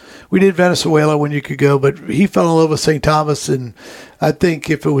 Thomas. We did Venezuela when you could go, but he fell in love with St. Thomas. And I think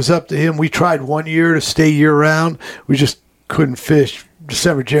if it was up to him, we tried 1 year to stay year round. We just couldn't fish.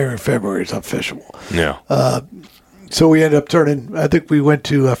 December, January, February is unfishable. Yeah. So we ended up turning. I think we went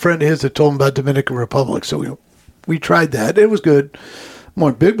to a friend of his that told him about Dominican Republic. So we tried that. It was good.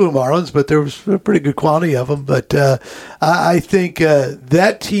 More big blue marlins, but there was a pretty good quality of them. But I think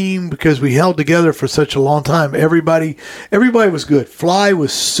that team, because we held together for such a long time, everybody was good. Fly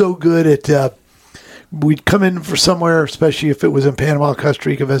was so good at. We'd come in for somewhere, especially if it was in Panama, Costa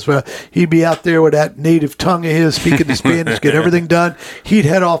Rica, Venezuela. He'd be out there with that native tongue of his, speaking the Spanish, get everything done. He'd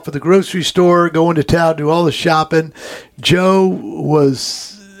head off to the grocery store, go into town, do all the shopping. Joe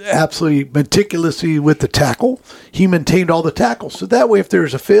was absolutely meticulously with the tackle. He maintained all the tackles. So that way, if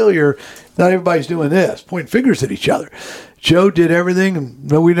there's a failure, not everybody's doing this, pointing fingers at each other. Joe did everything,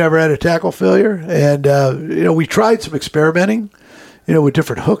 and we never had a tackle failure. And, we tried some experimenting. With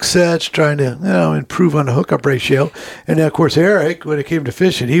different hook sets, trying to, improve on the hookup ratio. And then, of course, Eric, when it came to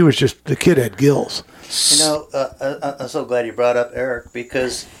fishing, he was just, the kid had gills. I'm so glad you brought up Eric,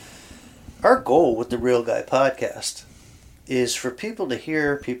 because our goal with the Real Guy podcast is for people to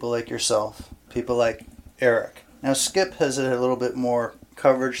hear people like yourself, people like Eric. Now, Skip has a little bit more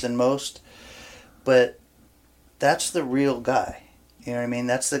coverage than most, but that's the real guy. You know what I mean?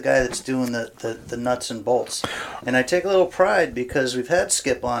 That's the guy that's doing the nuts and bolts. And I take a little pride because we've had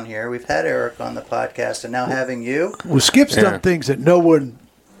Skip on here, we've had Eric on the podcast, and now having you. Well, Skip's done things that no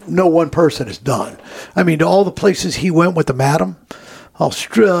one person has done. I mean, to all the places he went with the Madam,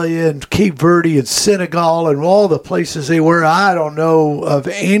 Australia and Cape Verde and Senegal and all the places they were, I don't know of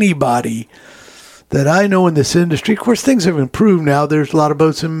anybody that I know in this industry. Of course, things have improved now. There's a lot of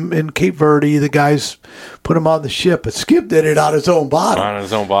boats in Cape Verde. The guys put them on the ship, but Skip did it on his own bottom. On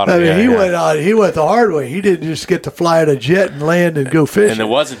his own bottom, I mean, he went the hard way. He didn't just get to fly at a jet and land and go fishing. And there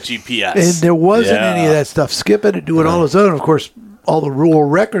wasn't GPS. And there wasn't any of that stuff. Skip had to do it all his own. Of course, all the rural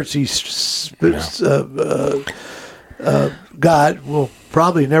records he got will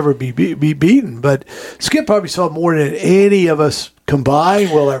probably never be beaten. But Skip probably saw more than any of us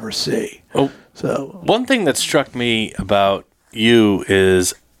combined will ever see. Oh. So one thing that struck me about you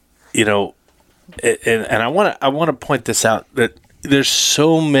is, and I want to point this out, that there's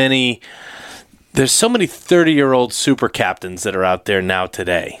so many 30-year-old super captains that are out there now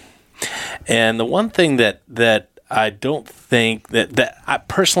today. And the one thing that I don't think that I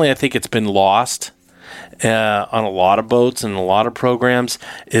personally, I think it's been lost on a lot of boats and a lot of programs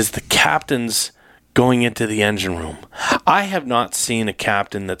is the captains going into the engine room. I have not seen a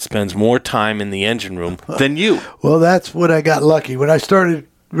captain that spends more time in the engine room than you. Well, that's when I got lucky. When I started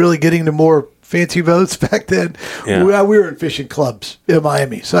really getting to more fancy boats back then. Yeah. We were in fishing clubs in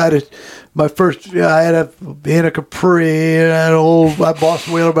Miami. So I had I had a Anna Capri and an old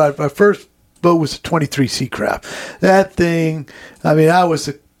Boston Whaler, but my first boat was a 23 Seacraft. That thing, I mean,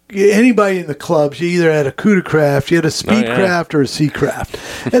 anybody in the clubs, you either had a Cudacraft, you had a Speedcraft or a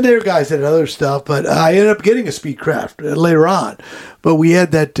Seacraft. And there were guys that had other stuff, but I ended up getting a Speedcraft later on. But we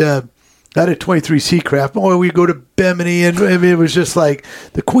had that, I had a 23 Seacraft. Boy, we'd go to Bimini, and I mean, it was just like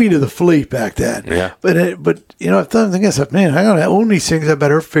the queen of the fleet back then. Yeah. But I thought, I said, man, I gotta own these things. I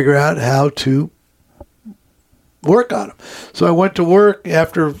better figure out how to work on them. So I went to work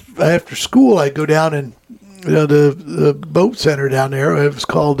after school. I'd go down and the boat center down there. It was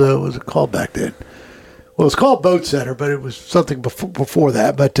called what was it called back then? Well, it was called Boat Center, but it was something before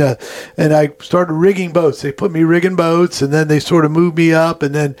that. But and I started rigging boats. They put me rigging boats, and then they sort of moved me up,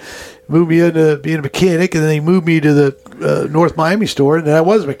 and then moved me into being a mechanic, and then they moved me to the North Miami store, and then I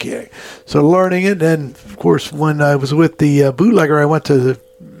was a mechanic. So learning it, and then of course when I was with the bootlegger, I went to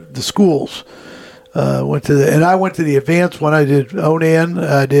the schools. I went to the advanced one. I did Onan.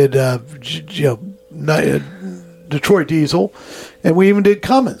 I did Detroit Diesel, and we even did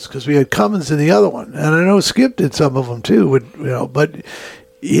Cummins because we had Cummins in the other one. And I know Skip did some of them too. But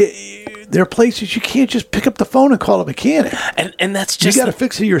there are places you can't just pick up the phone and call a mechanic. And that's just you got to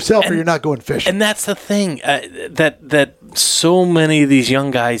fix it yourself, or you're not going fishing. And that's the thing that so many of these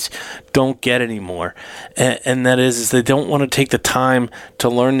young guys don't get anymore, and that is they don't want to take the time to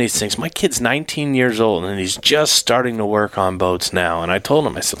learn these things. My kid's 19 years old, and he's just starting to work on boats now. And I told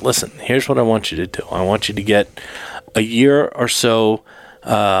him, I said, listen, here's what I want you to do. I want you to get a year or so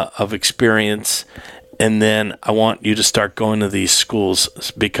of experience, and then I want you to start going to these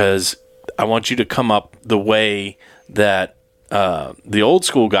schools because I want you to come up the way that the old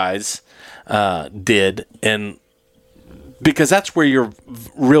school guys did, and because that's where your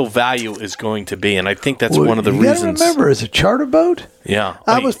real value is going to be. And I think that's one of the reasons. You got to remember, as a charter boat, yeah,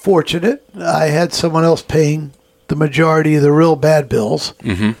 I was fortunate. I had someone else paying the majority of the real bad bills.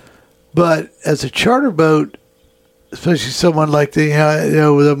 Mm-hmm. But as a charter boat, especially someone like the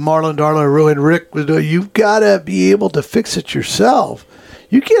Marlon Darla or Rowan Rick was doing, you've got to be able to fix it yourself.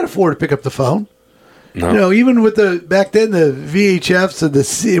 You can't afford to pick up the phone. No. Even with back then the VHFs and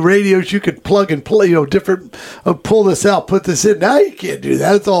the radios, you could plug and play, different, pull this out, put this in. Now you can't do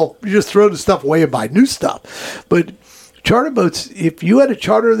that. It's all, you just throw the stuff away and buy new stuff. But charter boats, if you had a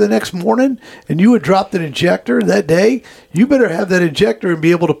charter the next morning and you had dropped an injector that day, you better have that injector and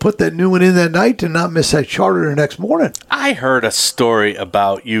be able to put that new one in that night to not miss that charter the next morning. I heard a story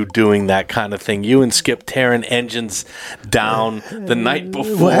about you doing that kind of thing. You and Skip tearing engines down the night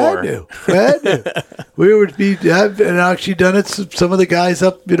before. Well, I had to. I've actually done it. Some of the guys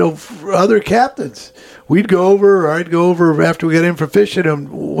up, other captains. I'd go over after we got in for fishing, and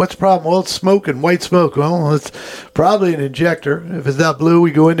what's the problem? Well, it's smoking, white smoke. Well, it's probably an injector. If it's not blue,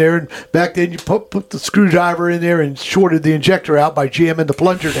 we go in there, and back then you put the screwdriver in there and shorted the injector out by jamming the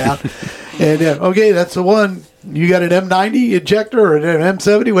plunger down. And okay, that's the one. You got an M90 injector or an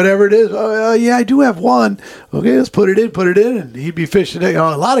M70, whatever it is. Oh, yeah, I do have one. Okay, let's put it in, and he'd be fishing.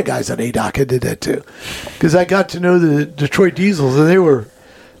 A lot of guys on ADOC did that too, because I got to know the Detroit Diesels, and they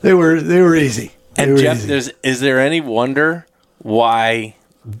were easy. And Jeff, is there any wonder why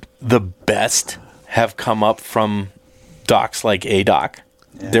the best have come up from docks like ADOC?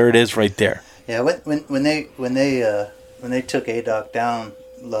 Yeah. There it is, right there. Yeah, when they took ADOC down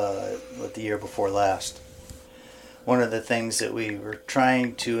the year before last, one of the things that we were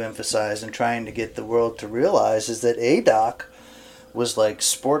trying to emphasize and trying to get the world to realize is that ADOC was like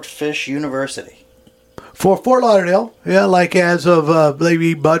Sport Fish University. For Fort Lauderdale, yeah, like as of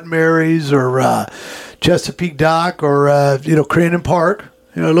maybe Bud Mary's or Chesapeake Dock or Crandon Park.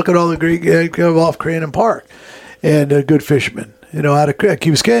 Look at all the great guys come off Crandon Park, and good fishermen, out of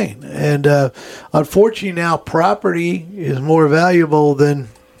Key Biscayne. And unfortunately, now property is more valuable than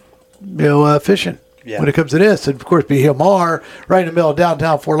fishing when it comes to this. And of course, Bahia right in the middle of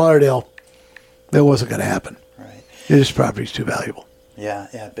downtown Fort Lauderdale, that wasn't going to happen. Right, this property's too valuable.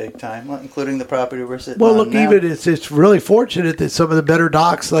 Yeah, big time. Well, including the property we're sitting on. Well, look, now. even it's really fortunate that some of the better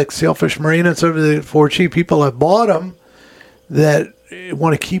docks like Sailfish Marina and some of the 4G people have bought them that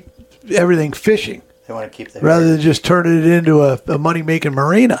want to keep everything fishing. They want to keep that rather than just turning it into a money-making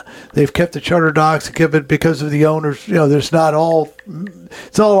marina. They've kept the charter docks and kept it because of the owners. There's not all.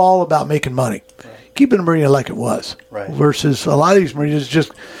 It's all about making money. Right. Keeping a marina like it was. Right. Versus a lot of these marinas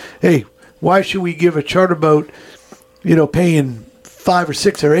just, hey, why should we give a charter boat, paying $500 or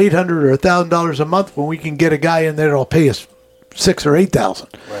 $600 or $800 or $1,000 a month when we can get a guy in there that'll pay us $6,000 or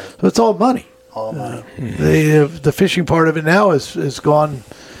 $8,000. Right. So it's all money. All money. The fishing part of it now is gone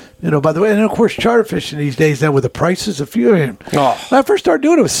By the way, and of course, charter fishing these days now with the prices of fuel. When I first started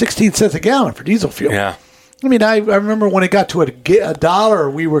doing it, it was 16 cents a gallon for diesel fuel. Yeah. I mean, I remember when it got to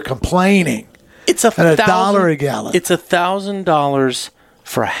 $1, we were complaining. It's $1,000 a gallon. It's $1,000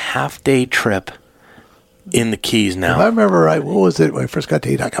 for a half-day trip in the Keys now. If I remember right, what was it when I first got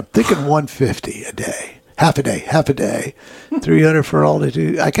to Edoc? I'm thinking $150 a day. Half a day, 300 for all the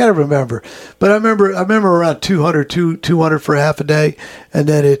do. I can't remember, but I remember around 200 for half a day, and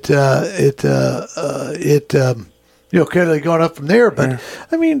then it kind of going up from there. But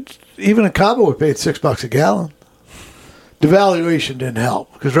I mean, even in Cabo, we paid $6 a gallon. Devaluation didn't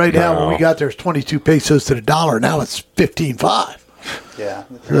help because right now when we got there, it's 22 pesos to the dollar. Now it's 15.5. Yeah.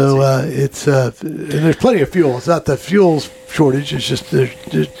 So it's and there's plenty of fuel. It's not the fuel shortage. It's just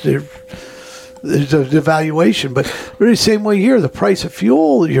there's a devaluation, but really same way here. The price of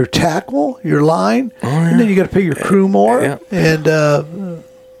fuel, your tackle, your line, and then you got to pay your crew more. Yeah. And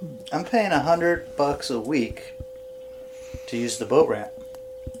I'm paying $100 a week to use the boat ramp.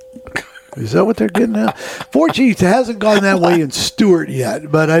 is that what they're getting now? Fortunately, it hasn't gone that way in Stewart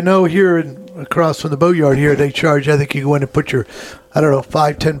yet, but I know here across from the boatyard here, they charge. I think you go in and put your,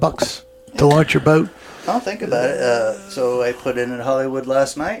 $5-10 to launch your boat. I'll think about it. So I put in Hollywood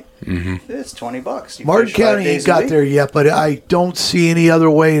last night. Mm-hmm. It's $20. You Martin fish 5 County days ain't a got week. there yet, but I don't see any other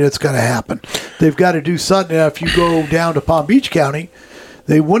way that's going to happen. They've got to do something. Now, if you go down to Palm Beach County,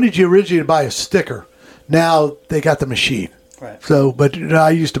 they wanted you originally to buy a sticker. Now they got the machine. Right. So, but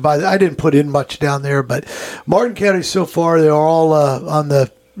I used to buy. I didn't put in much down there, but Martin County so far they are all on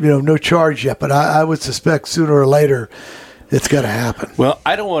the no charge yet. But I would suspect sooner or later it's going to happen. Well,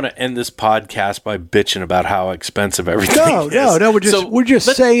 I don't want to end this podcast by bitching about how expensive everything is. No. We're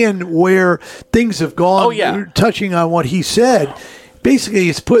just saying where things have gone. Oh, yeah. Touching on what he said, basically,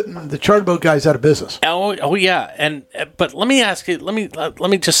 it's putting the charter boat guys out of business. Oh yeah. But let me ask you. Let me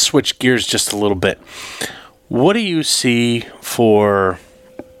just switch gears just a little bit. What do you see for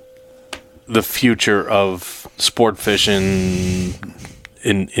the future of sport fishing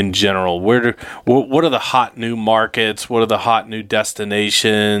in general? What are the hot new markets? What are the hot new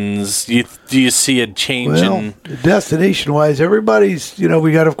destinations? Do you see a change in destination-wise? Everybody's,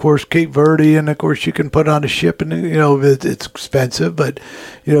 we got, of course, Cape Verde, and, of course, you can put on a ship, and, it's expensive, but,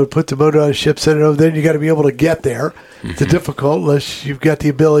 put the boat on a ship, set it over, then you got to be able to get there. It's difficult unless you've got the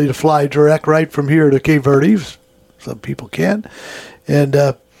ability to fly direct right from here to Cape Verde. Some people can. And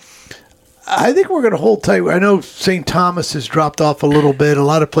I think we're going to hold tight. I know St. Thomas has dropped off a little bit. A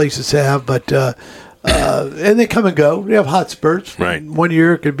lot of places have, but and they come and go. They have hot spurts. Right. 1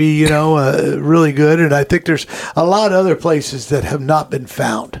 year it could be, really good. And I think there's a lot of other places that have not been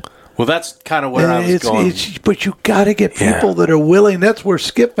found. Well, that's kind of where I was going. But you got to get people that are willing. That's where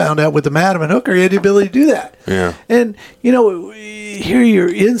Skip found out with the Madam and Hooker. He had the ability to do that. Yeah. And, here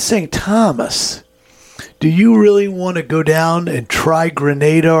you're in St. Thomas. Do you really want to go down and try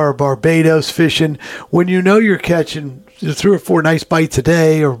Grenada or Barbados fishing when you're catching 3 or 4 nice bites a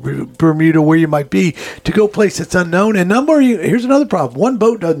day, or Bermuda, where you might be, to go place that's unknown? And here's another problem. One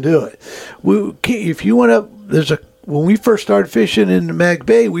boat doesn't do it. If you want to, when we first started fishing in Mag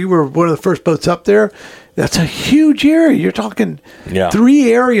Bay, we were one of the first boats up there. That's a huge area. You're talking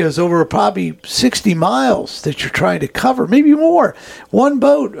 3 areas over probably 60 miles that you're trying to cover, maybe more. One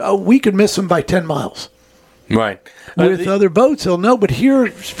boat, we could miss them by 10 miles. Right. With other boats, they'll know. But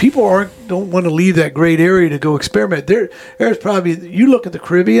here, people don't want to leave that great area to go experiment. There's probably, you look at the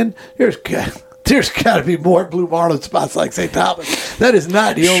Caribbean, there's got to be more blue marlin spots like St. Thomas. That is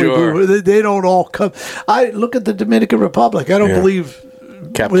not the only blue. They don't all come. I look at the Dominican Republic. I don't believe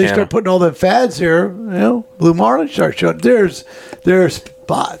when they start putting all the fads there, blue marlin start showing. There's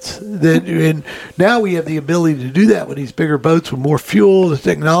spots and now we have the ability to do that with these bigger boats with more fuel, the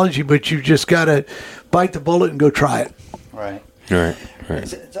technology. But you just got to bite the bullet and go try it. Right.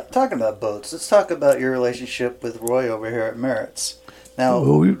 Talking about boats, let's talk about your relationship with Roy over here at Merritt's. Now,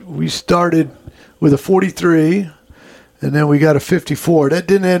 we started with a 43, and then we got a 54. That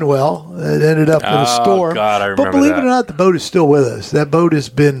didn't end well. It ended up in a storm. God, I remember but believe that. it or not, the boat is still with us. That boat has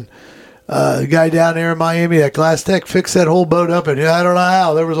been the guy down there in Miami, that Glass Tech, fixed that whole boat up, and I don't know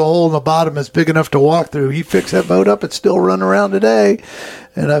how. There was a hole in the bottom that's big enough to walk through. He fixed that boat up. It's still running around today.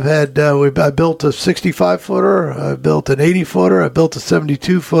 And I've had I built a 65-footer, I built an 80-footer, I built a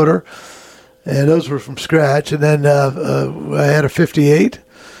 72-footer, and those were from scratch. And then I had a 58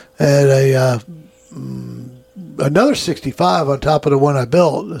 and another 65 on top of the one I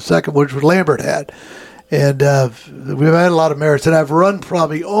built, the second, which Lambert had. And we've had a lot of merits. And I've run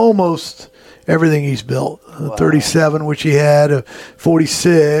probably almost everything he's built. 37, which he had,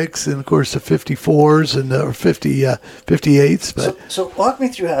 46, and of course the 54s and or 58s. But so walk me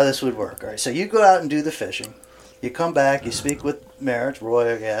through how this would work. All right, so you go out and do the fishing. You come back, you speak with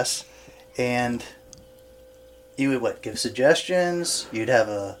Roy, I guess, and you would give suggestions. You'd have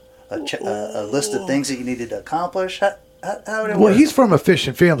a list of things that you needed to accomplish. How would it work? Well, he's from a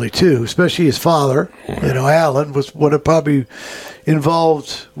fishing family too, especially his father. Alan was what it probably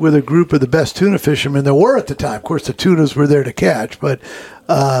involved with a group of the best tuna fishermen there were at the time. Of course, the tunas were there to catch, but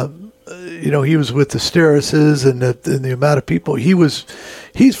he was with the Sterrises and the amount of people.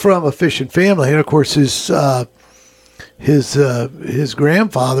 He's from a fishing family, and of course his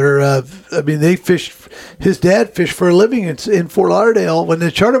grandfather. They fished. His dad fished for a living in Fort Lauderdale when the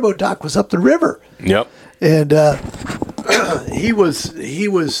charter boat dock was up the river. Yep. And he was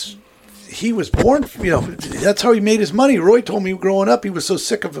born. That's how he made his money. Roy told me growing up he was so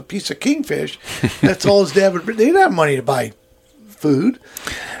sick of a piece of kingfish. That's all his dad would. They didn't have money to buy food,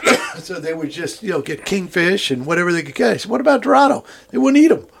 so they would just get kingfish and whatever they could get. I said, "What about Dorado?" They wouldn't eat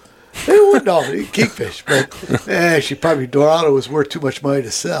them. They wouldn't all eat kingfish, but actually probably Dorado was worth too much money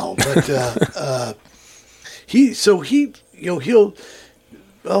to sell. But he'll.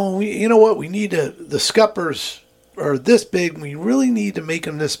 Oh, you know what? We need the scuppers are this big. We really need to make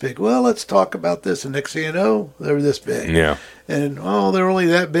them this big. Well, let's talk about this. And next thing you know, they're this big. Yeah. And, they're only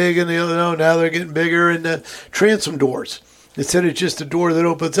that big. And now they're getting bigger. And the transom doors. Instead of just a door that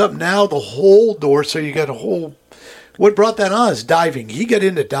opens up, now the whole door. So you got a whole. What brought that on is diving. He got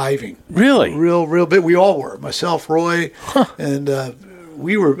into diving. Really? Real big. We all were. Myself, Roy. And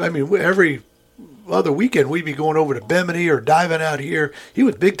we were, every other weekend we'd be going over to Bimini or diving out here. He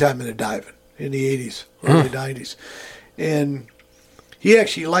was big time into diving in the 80s, early 90s. And he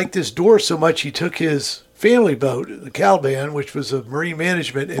actually liked this door so much he took his family boat, the Caliban, which was a marine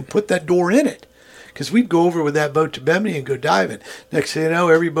management, and put that door in it. Because we'd go over with that boat to Bimini and go diving. Next thing you know,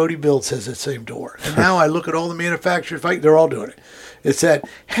 every boat he builds has that same door. And now I look at all the manufacturers, they're all doing it. It's that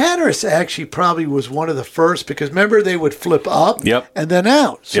Hatteras actually probably was one of the first, because remember they would flip up and then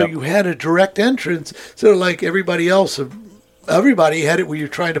out. So you had a direct entrance. So like everybody else, everybody had it where you're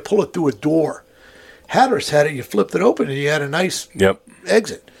trying to pull it through a door. Hatteras had it, you flipped it open and you had a nice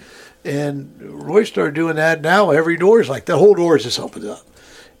exit. And Roy started doing that. Now every door is like, the whole door just opens up.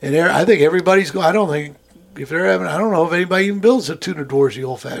 And I think everybody's going, I don't know if anybody even builds the tuna doors the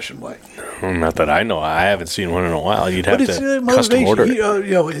old-fashioned way. Not that I know. I haven't seen one in a while. You'd have to custom order.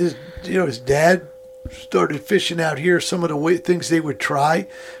 His dad started fishing out here. Some of the things they would try.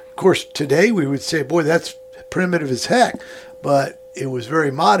 Of course, today we would say, boy, that's primitive as heck. But it was very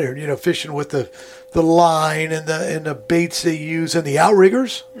modern. Fishing with the line and the baits they use and the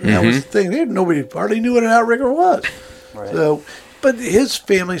outriggers. That was the thing. Nobody hardly knew what an outrigger was. Right. So. But his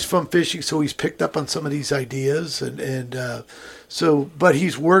family's from fishing, so he's picked up on some of these ideas, but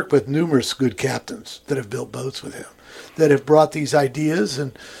he's worked with numerous good captains that have built boats with him, that have brought these ideas.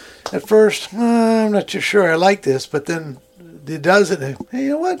 And at first, I'm not too sure I like this, but then he does it, and hey, you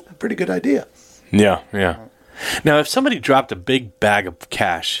know what? A pretty good idea. Yeah. Now, if somebody dropped a big bag of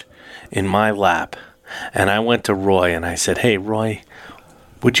cash in my lap, and I went to Roy and I said, "Hey, Roy,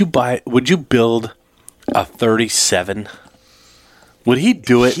 would you build a 37?" Would he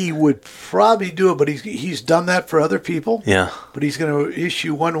do it? He would probably do it, but he's done that for other people. Yeah. But he's going to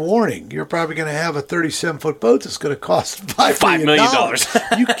issue one warning. You're probably going to have a 37-foot boat that's going to cost $5 million.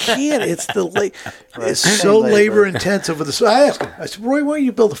 You can't. It's so labor intensive. So I asked him, I said, Roy, why don't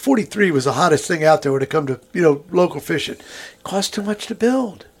you build a 43? Was the hottest thing out there when it come to local fishing. It costs too much to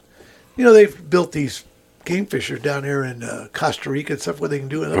build. They've built these game fishers down here in Costa Rica and stuff where they can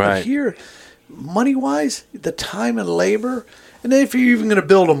do it. Right. But here, money-wise, the time and labor. And then if you're even going to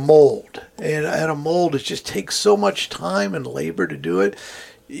build a mold, and a mold, it just takes so much time and labor to do it.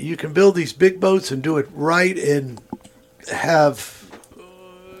 You can build these big boats and do it right and have...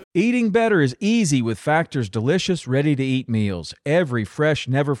 Eating better is easy with Factor's delicious, ready-to-eat meals. Every fresh,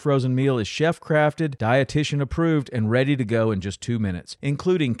 never-frozen meal is chef-crafted, dietitian-approved, and ready to go in just 2 minutes,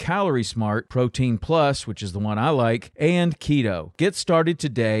 including Calorie Smart, Protein Plus, which is the one I like, and Keto. Get started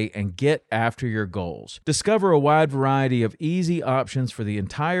today and get after your goals. Discover a wide variety of easy options for the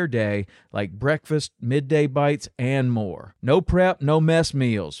entire day, like breakfast, midday bites, and more. No prep, no mess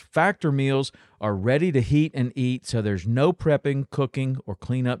meals. Factor meals are ready to heat and eat, so there's no prepping, cooking, or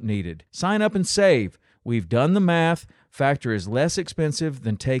cleanup needed. Sign up and save. We've done the math. Factor is less expensive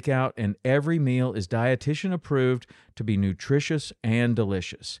than takeout, and every meal is dietitian approved to be nutritious and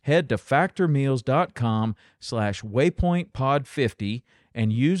delicious. Head to factormeals.com/waypointpod50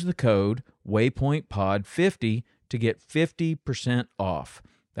 and use the code waypointpod50 to get 50% off.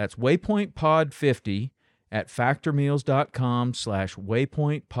 That's waypointpod50 at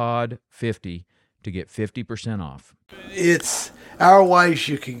factormeals.com/waypointpod50 to get 50% off. It's hour-wise,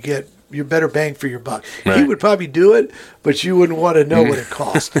 you can get your better bang for your buck. Right. He would probably do it, but you wouldn't want to know what it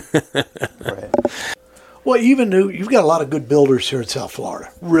cost. Right. Well, even though you've got a lot of good builders here in South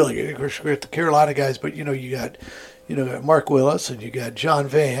Florida, really. Of course, we're at the Carolina guys, but you got Mark Willis and you got John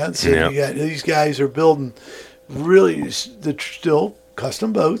Vance, and you got these guys are building really still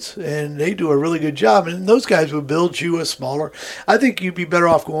custom boats, and they do a really good job. And those guys would build you a smaller. I think you'd be better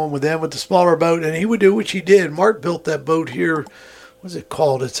off going with them with the smaller boat, and he would do what he did. Mark built that boat here. What's it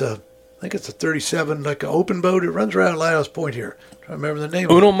called? I think it's a 37, like an open boat. It runs around Lighthouse Point here. I'm trying to remember the name.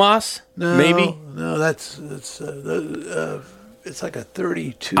 Uno Mas? No, Maybe? No, it's like a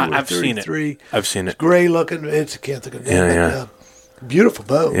 32 or I've 33. I've seen it. It's gray looking. I can't think of the name. Beautiful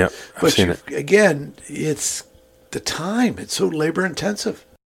boat. Yeah, I've seen it. Again, it's the time. It's so labor intensive.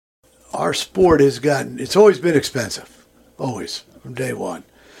 Our sport it's always been expensive. Always, from day one.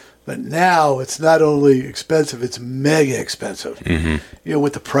 But now it's not only expensive, it's mega expensive. Mm-hmm.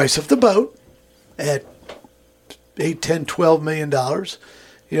 With the price of the boat at $8, $10, $12 million,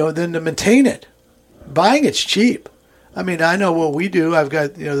 then to maintain it. Buying it's cheap. I mean, I know what we do. I've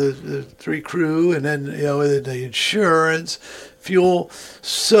got, the 3 crew and then, the insurance, fuel.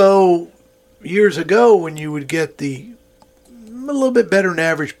 So years ago when you would get a little bit better than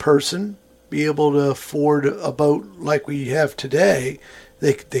average person be able to afford a boat like we have today,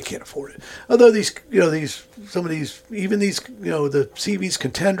 they can't afford it. Although the CV's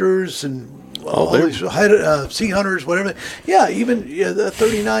contenders and all these Sea Hunters, whatever. Yeah, even the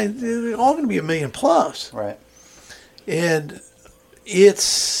 39, they're all going to be $1 million plus. Right. And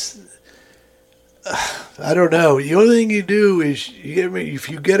it's, I don't know. The only thing you do is if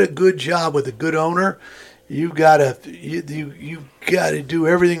you get a good job with a good owner, you gotta do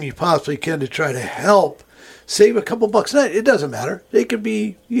everything you possibly can to try to help save a couple bucks. It doesn't matter. They could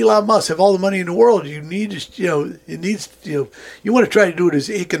be Elon Musk, have all the money in the world. You need to, you want to try to do it as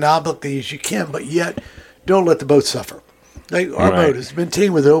economically as you can, but yet don't let the boat suffer. Like our boat is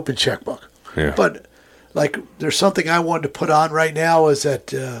maintained with an open checkbook. Yeah. But like there's something I wanted to put on right now is that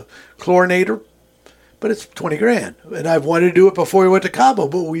chlorinator, but it's $20,000, and I've wanted to do it before we went to Cabo,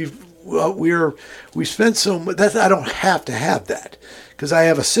 but we spent so much. I don't have to have that because I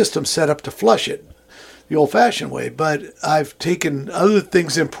have a system set up to flush it the old-fashioned way, but I've taken other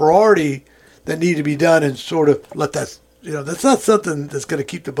things in priority that need to be done and sort of let that, that's not something that's going to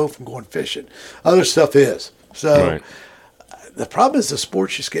keep the boat from going fishing. Other stuff is. So the problem is the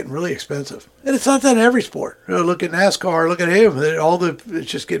sport's just getting really expensive. And it's not that in every sport. Look at NASCAR, look at him. It's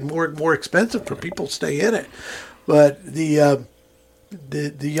just getting more and more expensive for people to stay in it. But the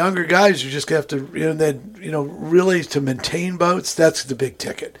younger guys, you just have to, really to maintain boats, that's the big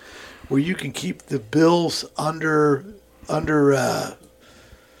ticket. Where you can keep the bills in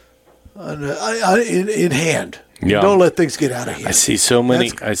hand. Yeah. Don't let things get out of hand. I see so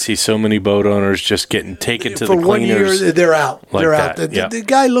many boat owners just getting taken to the cleaners. For 1 year, they're out. Like they're out. That. The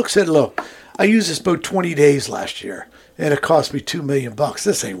guy looks at it. Look, I used this boat 20 days last year, and it cost me $2 million.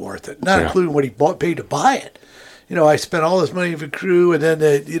 This ain't worth it. Not including what he paid to buy it. I spent all this money for crew, and then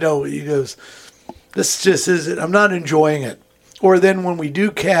he goes, "This just isn't. I'm not enjoying it." Or then when we do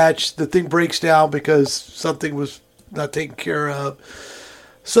catch, the thing breaks down because something was not taken care of,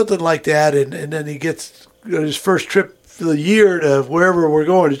 something like that, and then he gets his first trip for the year to wherever we're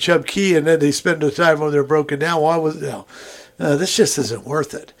going to Chub Key, and then they spend the time when they're broken down. This just isn't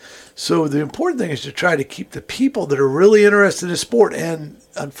worth it. So the important thing is to try to keep the people that are really interested in the sport, and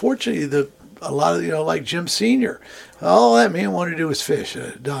unfortunately, a lot of like Jim Sr., all that man wanted to do was fish.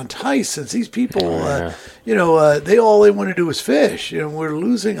 Don Tyson's, these people, they want to do is fish. We're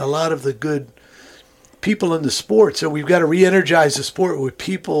losing a lot of the good people in the sport. So we've got to re-energize the sport with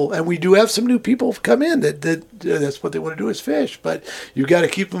people, and we do have some new people come in that's what they want to do is fish. But you've got to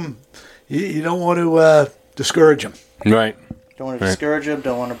keep them. You don't want to discourage them. Right. Don't want to discourage them.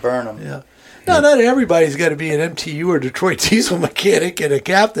 Don't want to burn them. Yeah. No, not everybody's got to be an MTU or Detroit diesel mechanic and a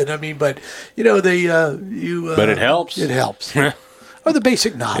captain. I mean, but but it helps. It helps. Or the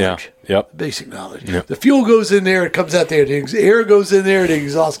basic knowledge. Yeah. Yep. Basic knowledge. Yep. The fuel goes in there, it comes out there. The air goes in there, the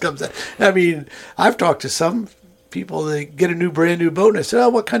exhaust comes out. I mean, I've talked to some people. They get a brand new boat, and I said, "Oh,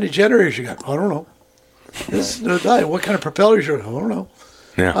 what kind of generators you got?" I don't know. What kind of propellers you got? I don't know.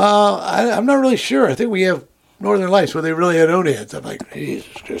 Yeah. I'm not really sure. I think we have Northern Lights where they really had Onads. I'm like,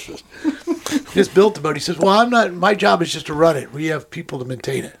 Jesus Christ. Just built the boat. He says, well, I'm not, my job is just to run it. We have people to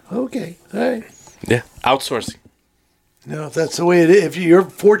maintain it. Okay. All right. Yeah. Outsourcing. If that's the way it is, if you're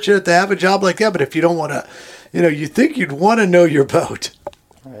fortunate to have a job like that, but if you don't want to, you think you'd want to know your boat.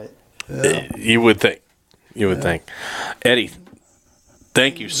 Right. You would think. Eddie,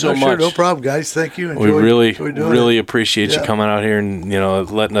 thank you so much. Sure, no problem, guys. Thank you. We really appreciate you coming out here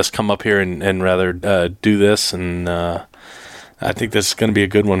and letting us come up here and rather do this. And I think this is going to be a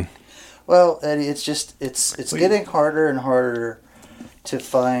good one. Well, Eddie, it's getting harder and harder to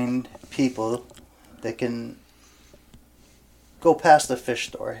find people that can go past the fish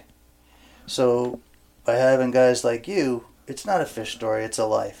story. So by having guys like you, it's not a fish story, it's a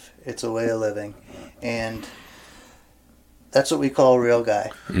life. It's a way of living. And that's what we call a real guy.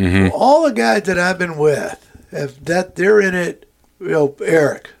 Mm-hmm. Well, all the guys that I've been with, they're in it.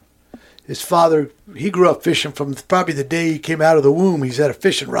 Eric, his father, he grew up fishing from probably the day he came out of the womb. He's had a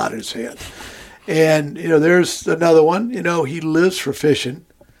fishing rod in his hand. And, there's another one, he lives for fishing.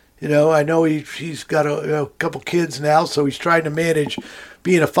 I know he's got a couple kids now, so he's trying to manage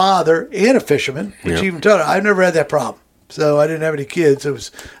being a father and a fisherman, which even told I've never had that problem. So I didn't have any kids.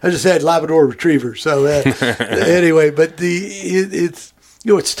 I just had Labrador retrievers. So anyway, but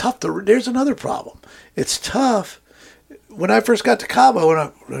it's tough. There's another problem. It's tough. When I first got to Cabo,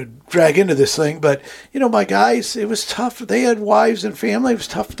 and I drag into this thing, but my guys, it was tough. They had wives and family. It was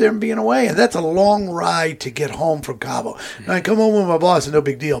tough for them being away, and that's a long ride to get home from Cabo. And I come home with my boss, and no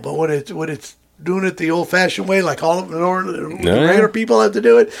big deal. But when it's doing it the old-fashioned way, like all of the regular people have to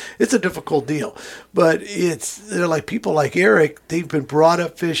do it, it's a difficult deal. But they're like people like Eric. They've been brought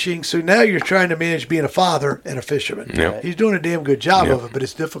up fishing, so now you're trying to manage being a father and a fisherman. Yep. He's doing a damn good job of it, but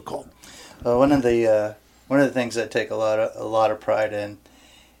it's difficult. One of the things I take a lot of pride in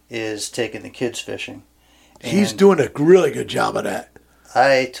is taking the kids fishing. He's doing a really good job of that.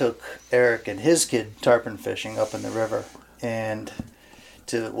 I took Eric and his kid tarpon fishing up in the river, and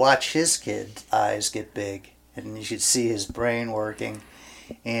to watch his kid's eyes get big, and you should see his brain working,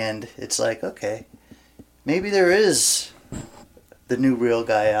 and it's like, okay, maybe there is the new real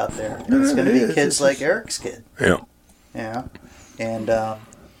guy out there. It's going to be kids like Eric's kid. Yeah. And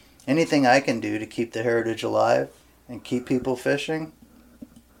anything I can do to keep the heritage alive and keep people fishing,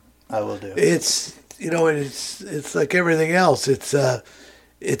 I will do. It's it's like everything else. It's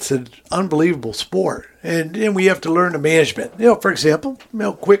an unbelievable sport, and we have to learn the management. For example,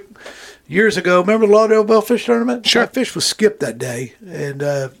 quick years ago, remember the Lauderdale Bellfish Tournament? Sure. That fish was skipped that day, and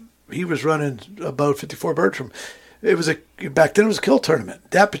he was running about 54 birds from. Back then it was a kill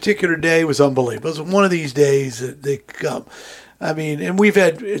tournament. That particular day was unbelievable. It was one of these days that they come. I mean, and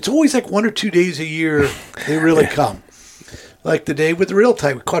it's always like 1 or 2 days a year they really come. Like the day with the real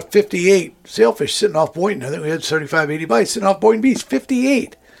time, we caught 58 sailfish sitting off Boynton. I think we had 35, 80 bites sitting off Boynton Beach,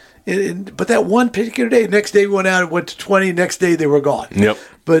 58. But that one particular day, next day we went out and went to 20, next day they were gone. Yep.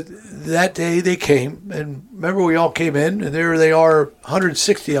 But that day they came, and remember we all came in, and there they are,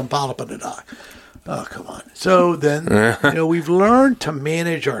 160 on polyp in the dock. Oh, come on. So then, we've learned to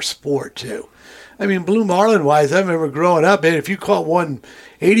manage our sport too. I mean, blue marlin wise, I remember growing up, man, if you caught one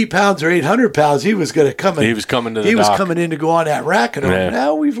 80 pounds or 800 pounds, he was going to come in. He was coming to the He dock. was coming in to go on that rack. And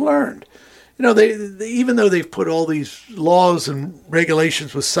now we've learned. They even though they've put all these laws and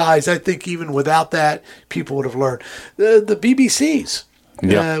regulations with size, I think even without that, people would have learned. The BBCs,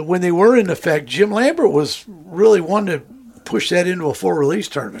 when they were in effect, Jim Lambert was really one to push that into a full release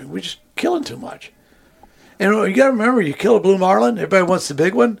tournament. We're just killing too much. And you got to remember, you kill a blue marlin, everybody wants the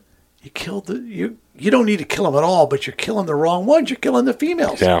big one. You killed you don't need to kill them at all, but you're killing the wrong ones. You're killing the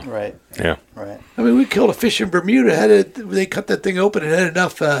females. Yeah. Right. Yeah. Right. I mean, we killed a fish in Bermuda. They cut that thing open and had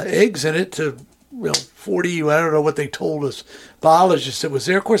enough eggs in it to, 40. I don't know what they told us. Biologists that was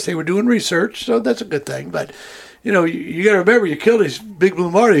there. Of course, they were doing research, so that's a good thing. But you got to remember, you kill these big blue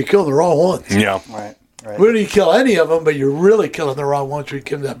marlin, you kill the wrong ones. Yeah. Right. Right. We don't kill any of them, but you're really killing the wrong ones when you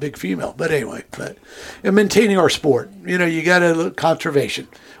kill that big female. But anyway, and maintaining our sport, you got to look conservation,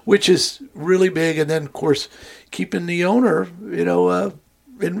 which is really big, and then of course keeping the owner,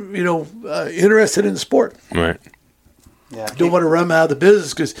 interested in the sport. Right. Yeah. Don't want to run them out of the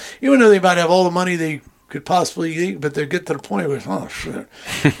business because even though they might have all the money they could possibly eat, but they get to the point where, oh shit,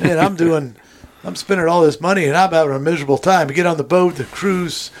 man, I'm spending all this money and I'm having a miserable time. You get on the boat, the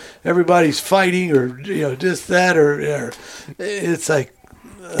cruise, everybody's fighting or, just that or it's like.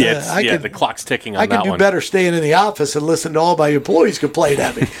 The clock's ticking on that one. I could do better staying in the office and listen to all my employees complain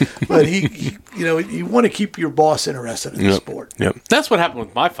at me. But you want to keep your boss interested in the sport. Yep. That's what happened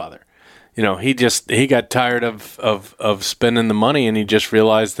with my father. He got tired of spending the money, and he just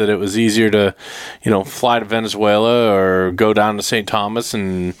realized that it was easier to, fly to Venezuela or go down to St. Thomas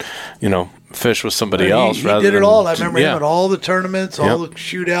and, fish with somebody else. He did it all. I remember him at all the tournaments, all the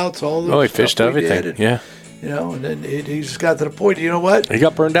shootouts, all the. He fished everything. Yeah. You know, and then he just got to the point, you know what? He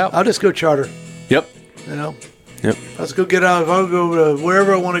got burned out. I'll just go charter. Yep. You know? Yep. Let's go get out. If I'll go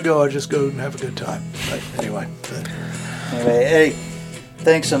wherever I want to go, I'll just go and have a good time. But anyway. Anyway, Eddie,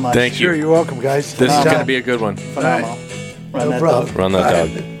 thanks so much. Thank you. Sure, you're welcome, guys. This is going to be a good one. Phenomenal. Run No that problem. dog. Run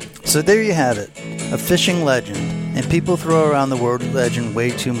that dog. So there you have it, a fishing legend, and people throw around the word legend way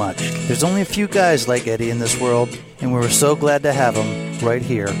too much. There's only a few guys like Eddie in this world, and we were so glad to have him right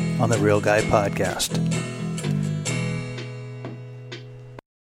here on the Real Guy Podcast.